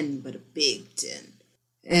 10, but a big 10.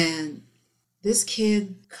 And this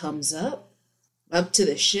kid comes up to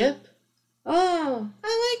the ship. Oh,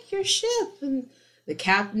 I like your ship. And the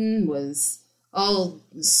captain was all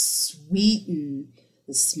sweet and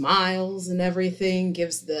smiles and everything,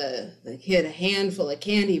 gives the kid a handful of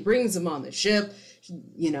candy, brings him on the ship,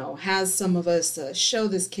 has some of us show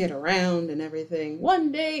this kid around and everything.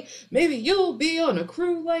 One day, maybe you'll be on a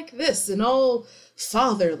crew like this, and all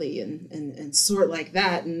fatherly and sort like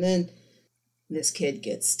that. And then this kid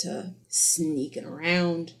gets to sneaking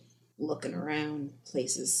around, looking around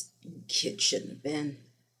places kid shouldn't have been.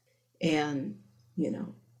 And,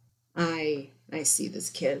 I see this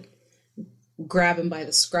kid, grab him by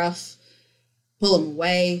the scruff, pull him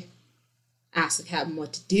away, ask the captain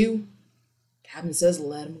what to do. Captain says,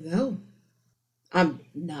 let him go. I'm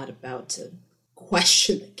not about to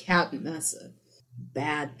question the captain. That's a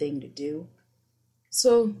bad thing to do.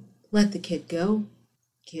 So let the kid go.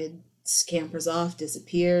 Kid scampers off,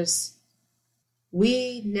 disappears.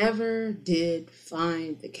 We never did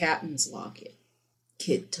find the captain's locket.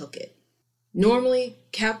 Kid took it. Normally,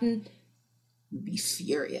 captain would be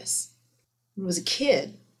furious. It was a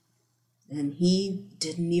kid, and he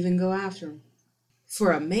didn't even go after him.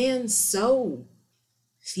 For a man so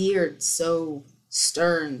feared, so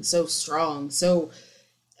stern, so strong, so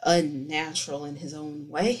unnatural in his own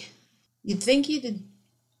way, you'd think he'd have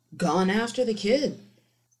gone after the kid.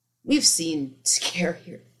 We've seen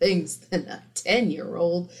scarier things than a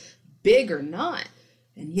 10-year-old, big or not.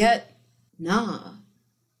 And yet, nah.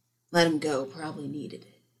 Let him go, probably needed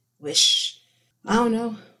it. I don't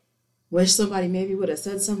know. Wish somebody maybe would have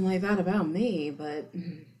said something like that about me, but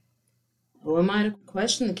who am I to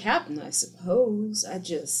question the captain, I suppose?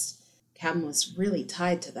 Captain was really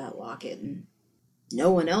tied to that locket, and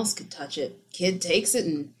no one else could touch it. Kid takes it,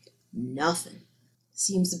 and nothing.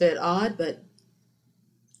 Seems a bit odd, but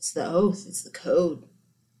it's the oath, it's the code.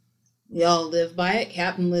 We all live by it,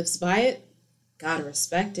 Captain lives by it. Gotta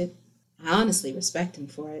respect it. I honestly respect him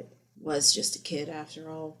for it. Was just a kid after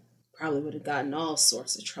all. Probably would have gotten all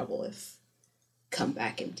sorts of trouble if come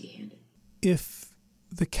back empty-handed. If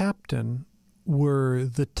the captain were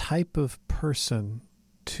the type of person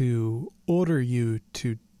to order you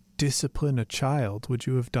to discipline a child, would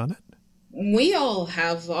you have done it? We all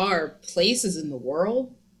have our places in the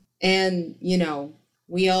world, and,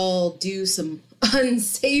 we all do some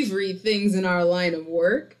unsavory things in our line of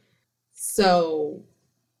work. So,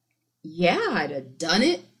 yeah, I'd have done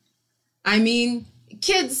it. I mean,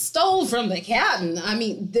 kids stole from the captain. I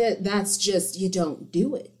mean, that's just, you don't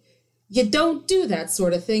do it. You don't do that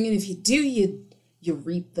sort of thing, and if you do, you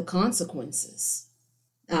reap the consequences.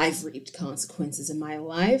 I've reaped consequences in my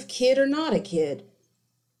life, kid or not a kid.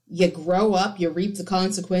 You grow up, you reap the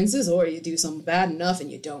consequences, or you do something bad enough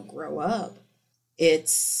and you don't grow up.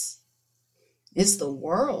 It's the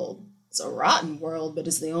world. It's a rotten world, but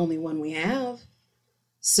it's the only one we have.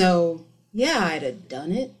 So, yeah, I'd have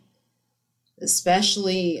done it.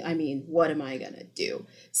 Especially, what am I going to do?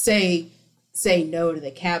 Say no to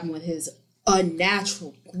the captain with his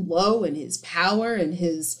unnatural glow and his power and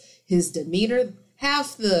his demeanor.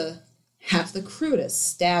 Half the crew to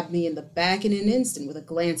stab me in the back in an instant with a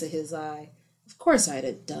glance of his eye. Of course I'd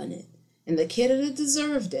have done it. And the kid would have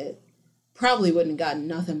deserved it. Probably wouldn't have gotten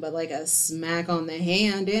nothing but like a smack on the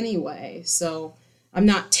hand anyway. So I'm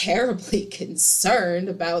not terribly concerned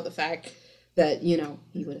about the fact that,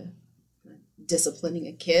 he would have disciplining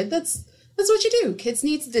a kid. That's what you do. Kids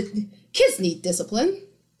need discipline.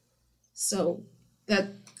 So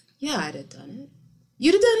I'd have done it.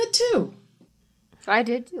 You'd have done it too. I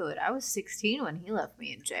did do it. I was 16 when he left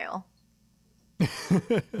me in jail.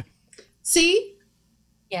 See?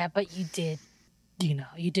 Yeah, but you did,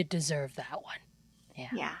 you did deserve that one.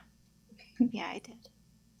 Yeah. Yeah, I did.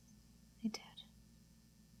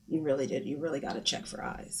 You really did. You really got to check for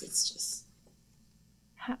eyes. It's just...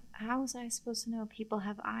 How was I supposed to know people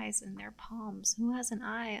have eyes in their palms? Who has an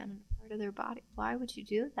eye on a part of their body? Why would you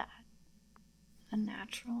do that?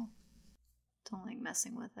 Unnatural. Don't like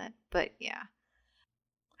messing with it. But yeah.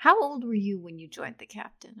 How old were you when you joined the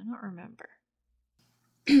captain? I don't remember.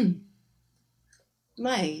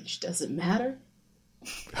 My age doesn't matter.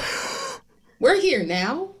 We're here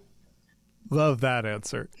now. Love that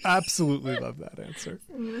answer. Absolutely love that answer.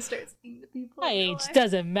 I'm going to start speaking to people. My age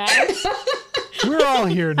doesn't matter. We're all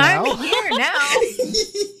here now. I'm here now.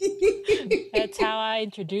 That's how I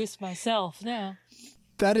introduce myself now.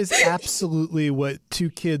 That is absolutely what two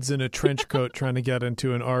kids in a trench coat trying to get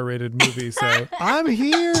into an R-rated movie say. I'm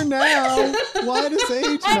here now. Why does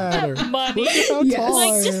age matter? Money. Look at how tall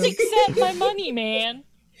I Like, just am. accept my money, man.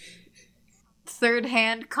 Third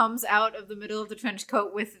hand comes out of the middle of the trench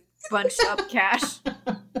coat with bunched up cash.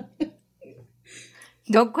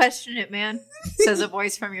 Don't question it, man, says a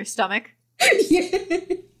voice from your stomach.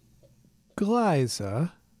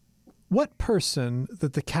 Glyza, what person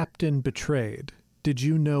that the captain betrayed did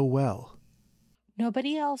you know well?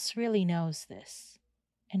 Nobody else really knows this,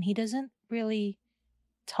 and he doesn't really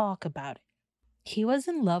talk about it. He was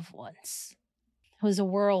in love once. It was a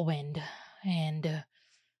whirlwind, and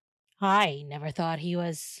I never thought he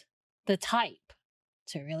was the type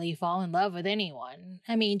to really fall in love with anyone.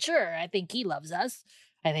 I mean, sure, I think he loves us,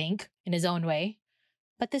 in his own way.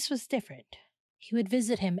 But this was different. He would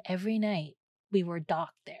visit him every night we were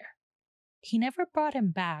docked there. He never brought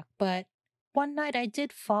him back, but one night I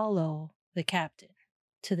did follow the captain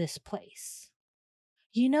to this place.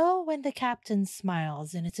 You know when the captain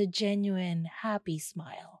smiles and it's a genuine, happy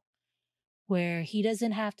smile, where he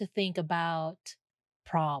doesn't have to think about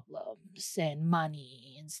problems and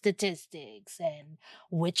money and statistics and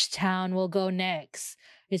which town will go next.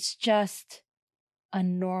 It's just a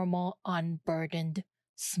normal, unburdened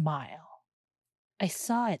smile. I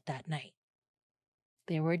saw it that night.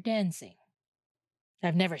 They were dancing.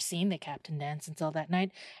 I've never seen the captain dance until that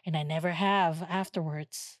night, and I never have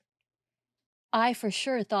afterwards. I for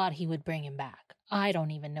sure thought he would bring him back. I don't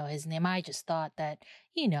even know his name. I just thought that,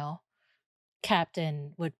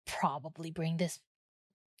 Captain would probably bring this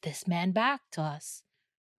man back to us.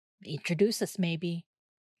 Introduce us, maybe.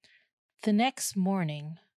 The next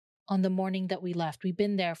morning, on the morning that we left, we've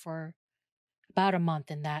been there for about a month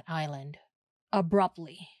in that island.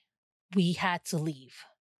 Abruptly, we had to leave.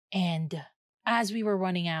 And as we were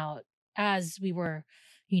running out, as we were,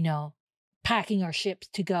 packing our ships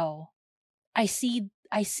to go, I see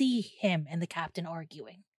him and the captain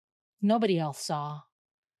arguing. Nobody else saw,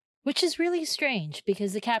 which is really strange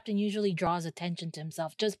because the captain usually draws attention to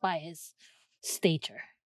himself just by his stature.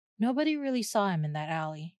 Nobody really saw him in that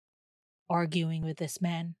alley, arguing with this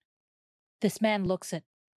man. This man looks at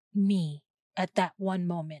me at that one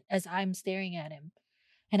moment as I'm staring at him.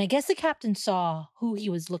 And I guess the captain saw who he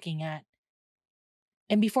was looking at.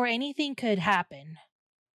 And before anything could happen,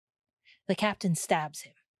 the captain stabs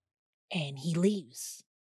him. And he leaves.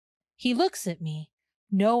 He looks at me,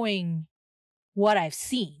 knowing what I've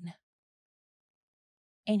seen.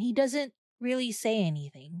 And he doesn't really say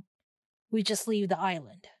anything. We just leave the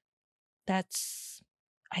island. That's,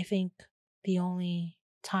 I think, the only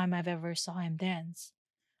time I've ever saw him dance.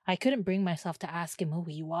 I couldn't bring myself to ask him who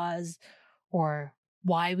he was, or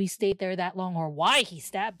why we stayed there that long, or why he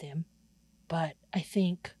stabbed him. But I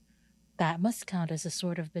think that must count as a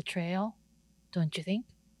sort of betrayal, don't you think?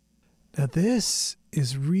 Now, this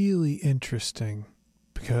is really interesting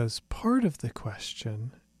because part of the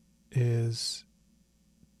question is,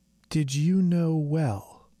 did you know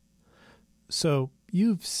well? So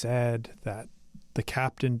you've said that the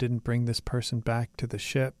captain didn't bring this person back to the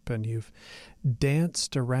ship, and you've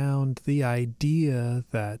danced around the idea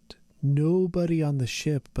that nobody on the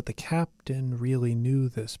ship but the captain really knew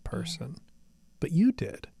this person. But you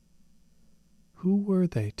did. Who were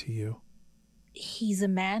they to you? He's a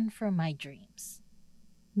man from my dreams.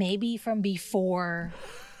 Maybe from before.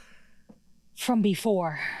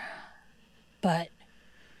 But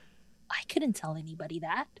I couldn't tell anybody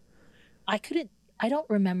that. I don't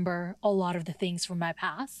remember a lot of the things from my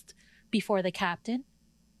past before the captain.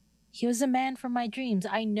 He was a man from my dreams.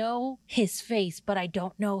 I know his face, but I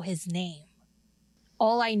don't know his name.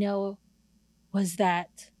 All I know was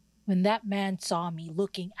that when that man saw me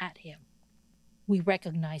looking at him, we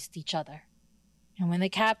recognized each other. And when the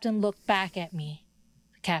captain looked back at me,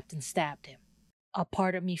 the captain stabbed him. A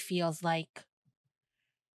part of me feels like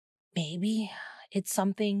maybe it's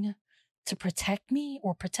something to protect me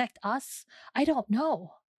or protect us. I don't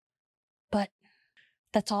know. But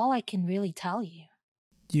that's all I can really tell you.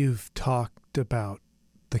 You've talked about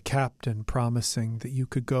the captain promising that you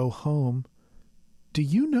could go home. Do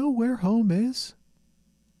you know where home is?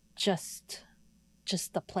 Just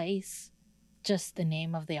the place. Just the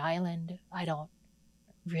name of the island. I don't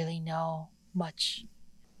really know much.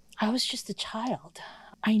 I was just a child.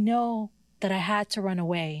 I know that I had to run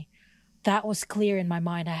away. That was clear in my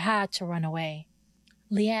mind. I had to run away.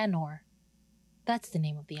 Leanor. That's the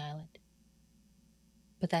name of the island.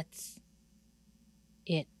 But that's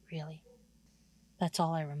it, really. That's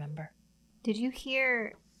all I remember. Did you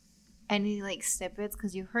hear any, snippets?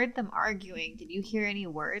 Because you heard them arguing. Did you hear any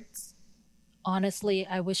words? Honestly,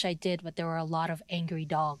 I wish I did, but there were a lot of angry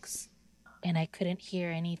dogs. And I couldn't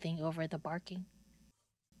hear anything over the barking.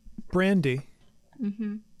 Brandy.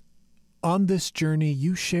 Mm-hmm. On this journey,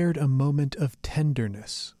 you shared a moment of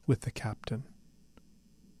tenderness with the captain.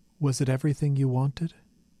 Was it everything you wanted?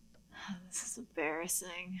 This is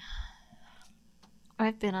embarrassing.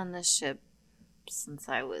 I've been on this ship since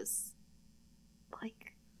I was, I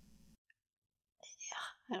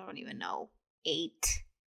don't even know, 8,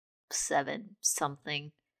 7,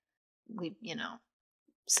 something.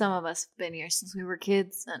 Some of us have been here since we were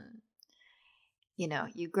kids, and,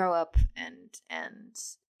 you grow up and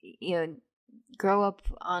grow up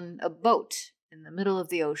on a boat in the middle of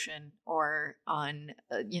the ocean, or on,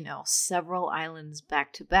 several islands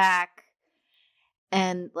back to back.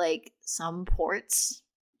 And, some ports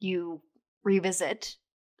you revisit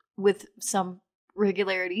with some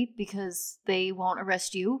regularity because they won't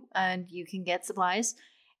arrest you and you can get supplies.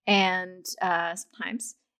 And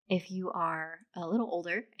sometimes, if you are a little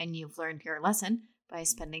older and you've learned your lesson by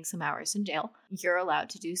spending some hours in jail, you're allowed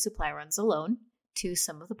to do supply runs alone to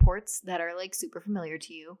some of the ports that are super familiar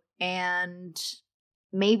to you. And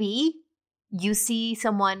maybe you see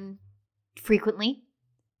someone frequently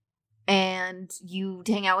and you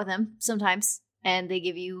hang out with them sometimes and they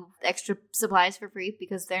give you extra supplies for free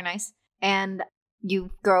because they're nice. And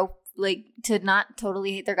you grow to not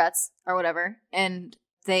totally hate their guts or whatever. And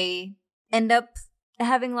they end up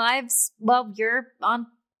having lives while you're on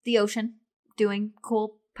the ocean doing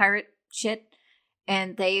cool pirate shit.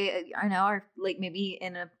 And they are maybe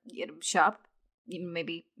in a shop,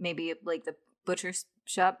 maybe the butcher's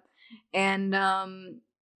shop. And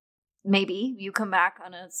maybe you come back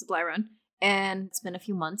on a supply run and it's been a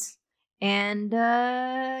few months and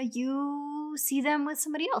you you see them with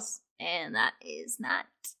somebody else. And that is not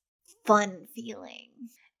fun feeling.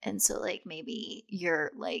 And so, like, maybe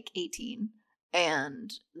you're, like, 18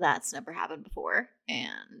 and that's never happened before.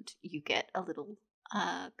 And you get a little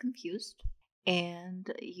confused.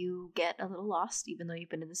 And you get a little lost, even though you've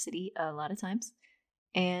been in the city a lot of times.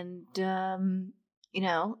 And,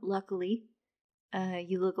 luckily,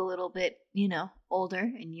 you look a little bit, older,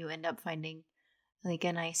 and you end up finding, like,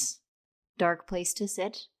 a nice dark place to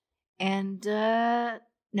sit. And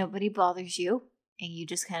nobody bothers you. And you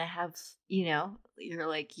just kind of have, your,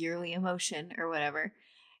 like, yearly emotion or whatever.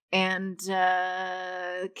 And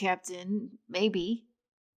Captain maybe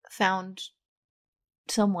found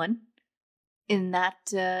someone in that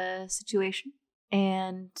situation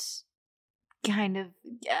and kind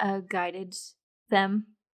of guided them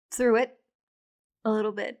through it a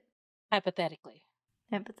little bit. Hypothetically.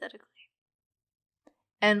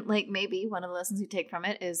 And, like, maybe one of the lessons you take from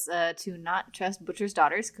it is to not trust butcher's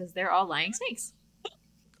daughters because they're all lying snakes.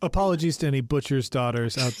 Apologies to any butcher's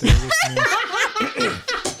daughters out there listening.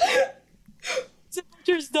 It's a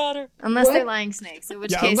butcher's daughter. Unless they're lying snakes, in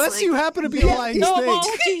which case... Unless you happen to be a lying No snake.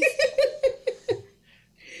 apologies.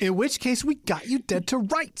 In which case, we got you dead to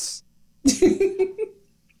rights.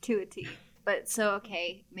 To a T. But so,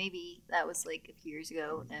 okay, maybe that was like a few years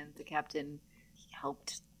ago, and the captain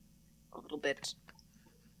helped a little bit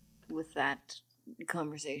with that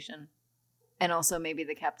conversation. And also, maybe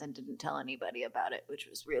the captain didn't tell anybody about it, which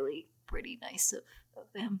was really pretty nice of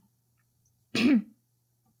him.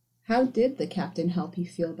 How did the captain help you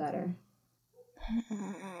feel better?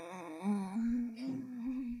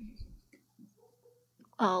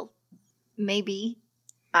 Well, maybe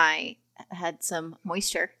I had some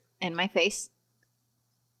moisture in my face.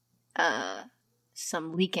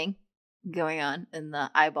 Some leaking going on in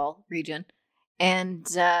the eyeball region. And,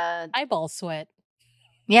 Eyeball sweat.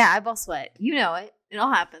 yeah, eyeball sweat. You know it. It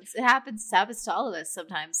all happens. It happens to all of us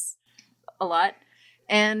sometimes. A lot.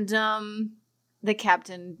 And, the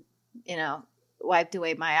captain, wiped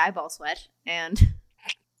away my eyeball sweat and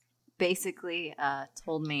basically,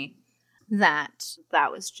 told me that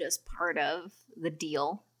was just part of the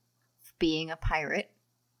deal of being a pirate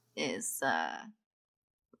is,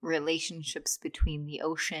 relationships between the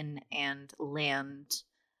ocean and land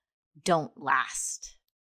don't last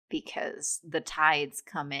because the tides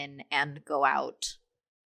come in and go out.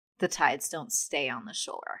 The tides don't stay on the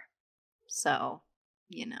shore. So,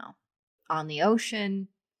 on the ocean,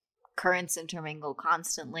 currents intermingle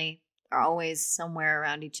constantly. They're always somewhere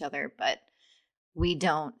around each other, but we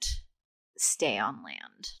don't stay on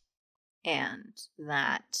land. And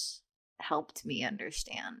that helped me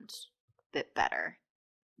understand a bit better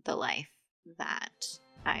the life that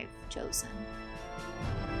I've chosen.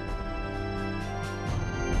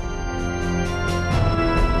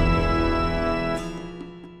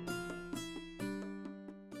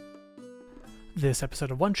 This episode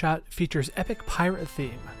of One Shot features Epic Pirate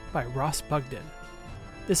Theme by Ross Bugden.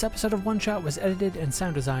 This episode of One Shot was edited and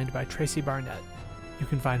sound designed by Tracy Barnett. You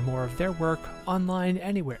can find more of their work online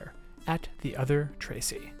anywhere at The Other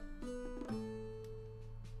Tracy.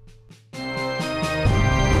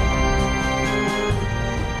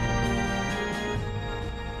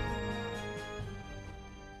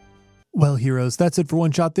 Well, heroes, that's it for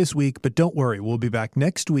One Shot this week, but don't worry, we'll be back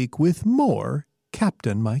next week with more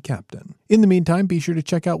Captain My Captain. In the meantime, be sure to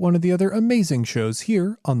check out one of the other amazing shows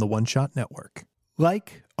here on the One Shot Network.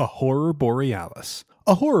 Like A Horror Borealis.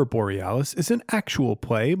 A Horror Borealis is an actual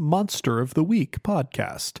play Monster of the Week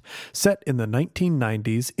podcast set in the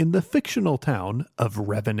 1990s in the fictional town of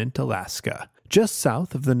Revenant, Alaska, just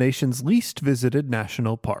south of the nation's least visited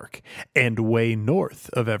national park and way north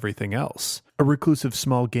of everything else. A reclusive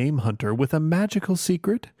small game hunter with a magical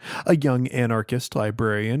secret, a young anarchist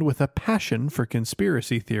librarian with a passion for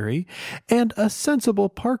conspiracy theory, and a sensible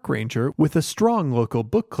park ranger with a strong local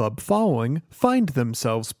book club following find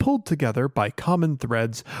themselves pulled together by common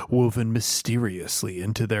threads woven mysteriously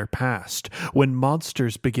into their past when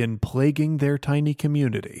monsters begin plaguing their tiny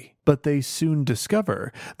community. But they soon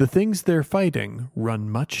discover the things they're fighting run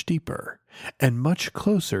much deeper and much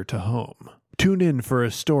closer to home. Tune in for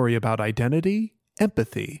a story about identity,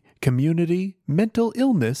 empathy, community, mental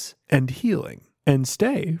illness, and healing. And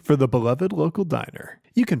stay for the beloved local diner.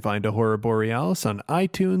 You can find A Horror Borealis on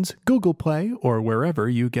iTunes, Google Play, or wherever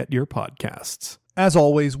you get your podcasts. As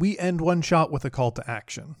always, we end One Shot with a call to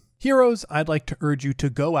action. Heroes, I'd like to urge you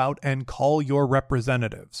to go out and call your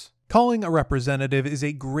representatives. Calling a representative is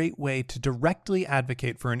a great way to directly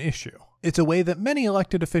advocate for an issue. It's a way that many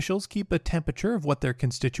elected officials keep a temperature of what their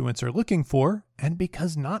constituents are looking for, and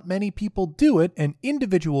because not many people do it, an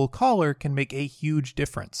individual caller can make a huge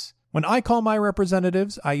difference. When I call my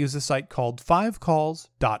representatives, I use a site called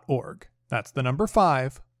 5calls.org. That's the number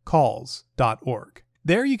 5calls.org.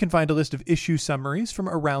 There you can find a list of issue summaries from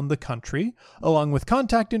around the country, along with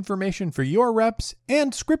contact information for your reps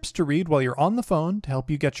and scripts to read while you're on the phone to help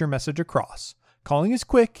you get your message across. Calling is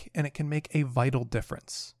quick, and it can make a vital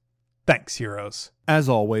difference. Thanks, heroes. As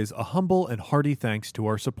always, a humble and hearty thanks to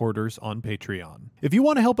our supporters on Patreon. If you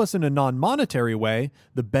want to help us in a non-monetary way,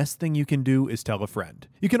 the best thing you can do is tell a friend.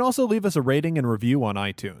 You can also leave us a rating and review on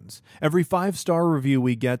iTunes. Every 5-star review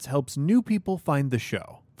we get helps new people find the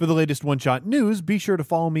show. For the latest One Shot news, be sure to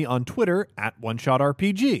follow me on Twitter at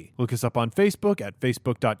OneShotRPG. Look us up on Facebook at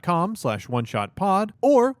facebook.com/OneShotPod,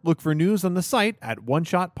 or look for news on the site at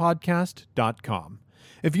OneShotPodcast.com.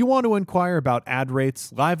 If you want to inquire about ad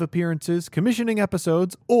rates, live appearances, commissioning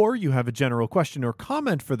episodes, or you have a general question or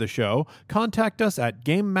comment for the show, contact us at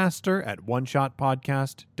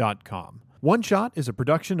GameMaster@OneShotPodcast.com. One Shot is a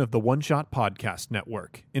production of the One Shot Podcast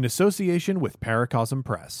Network, in association with Paracosm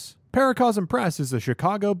Press. Paracosm Press is a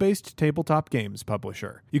Chicago-based tabletop games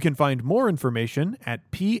publisher. You can find more information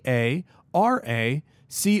at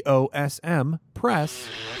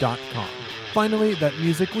paracosmpress.com. Finally, that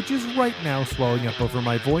music, which is right now swelling up over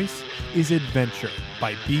my voice, is Adventure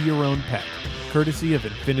by Be Your Own Pet, courtesy of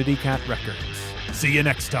Infinity Cat Records. See you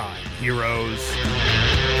next time, heroes.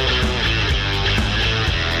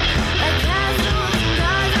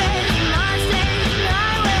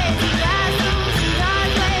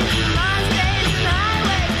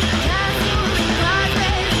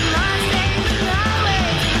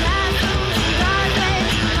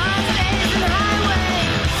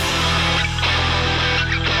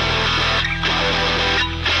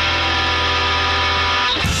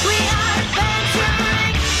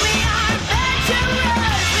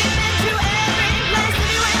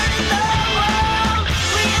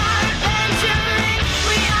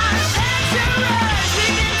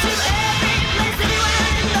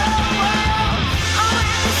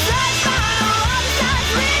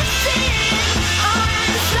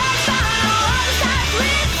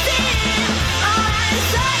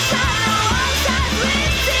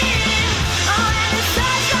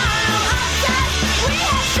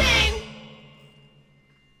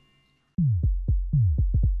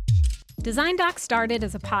 Design Doc started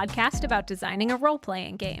as a podcast about designing a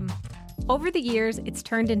role-playing game. Over the years, it's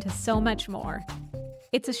turned into so much more.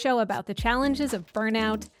 It's a show about the challenges of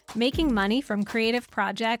burnout, making money from creative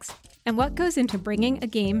projects, and what goes into bringing a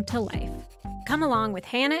game to life. Come along with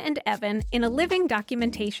Hannah and Evan in a living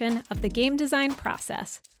documentation of the game design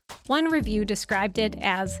process. One review described it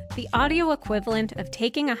as the audio equivalent of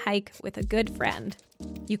taking a hike with a good friend.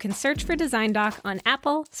 You can search for Design Doc on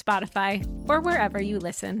Apple, Spotify, or wherever you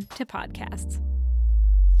listen to podcasts.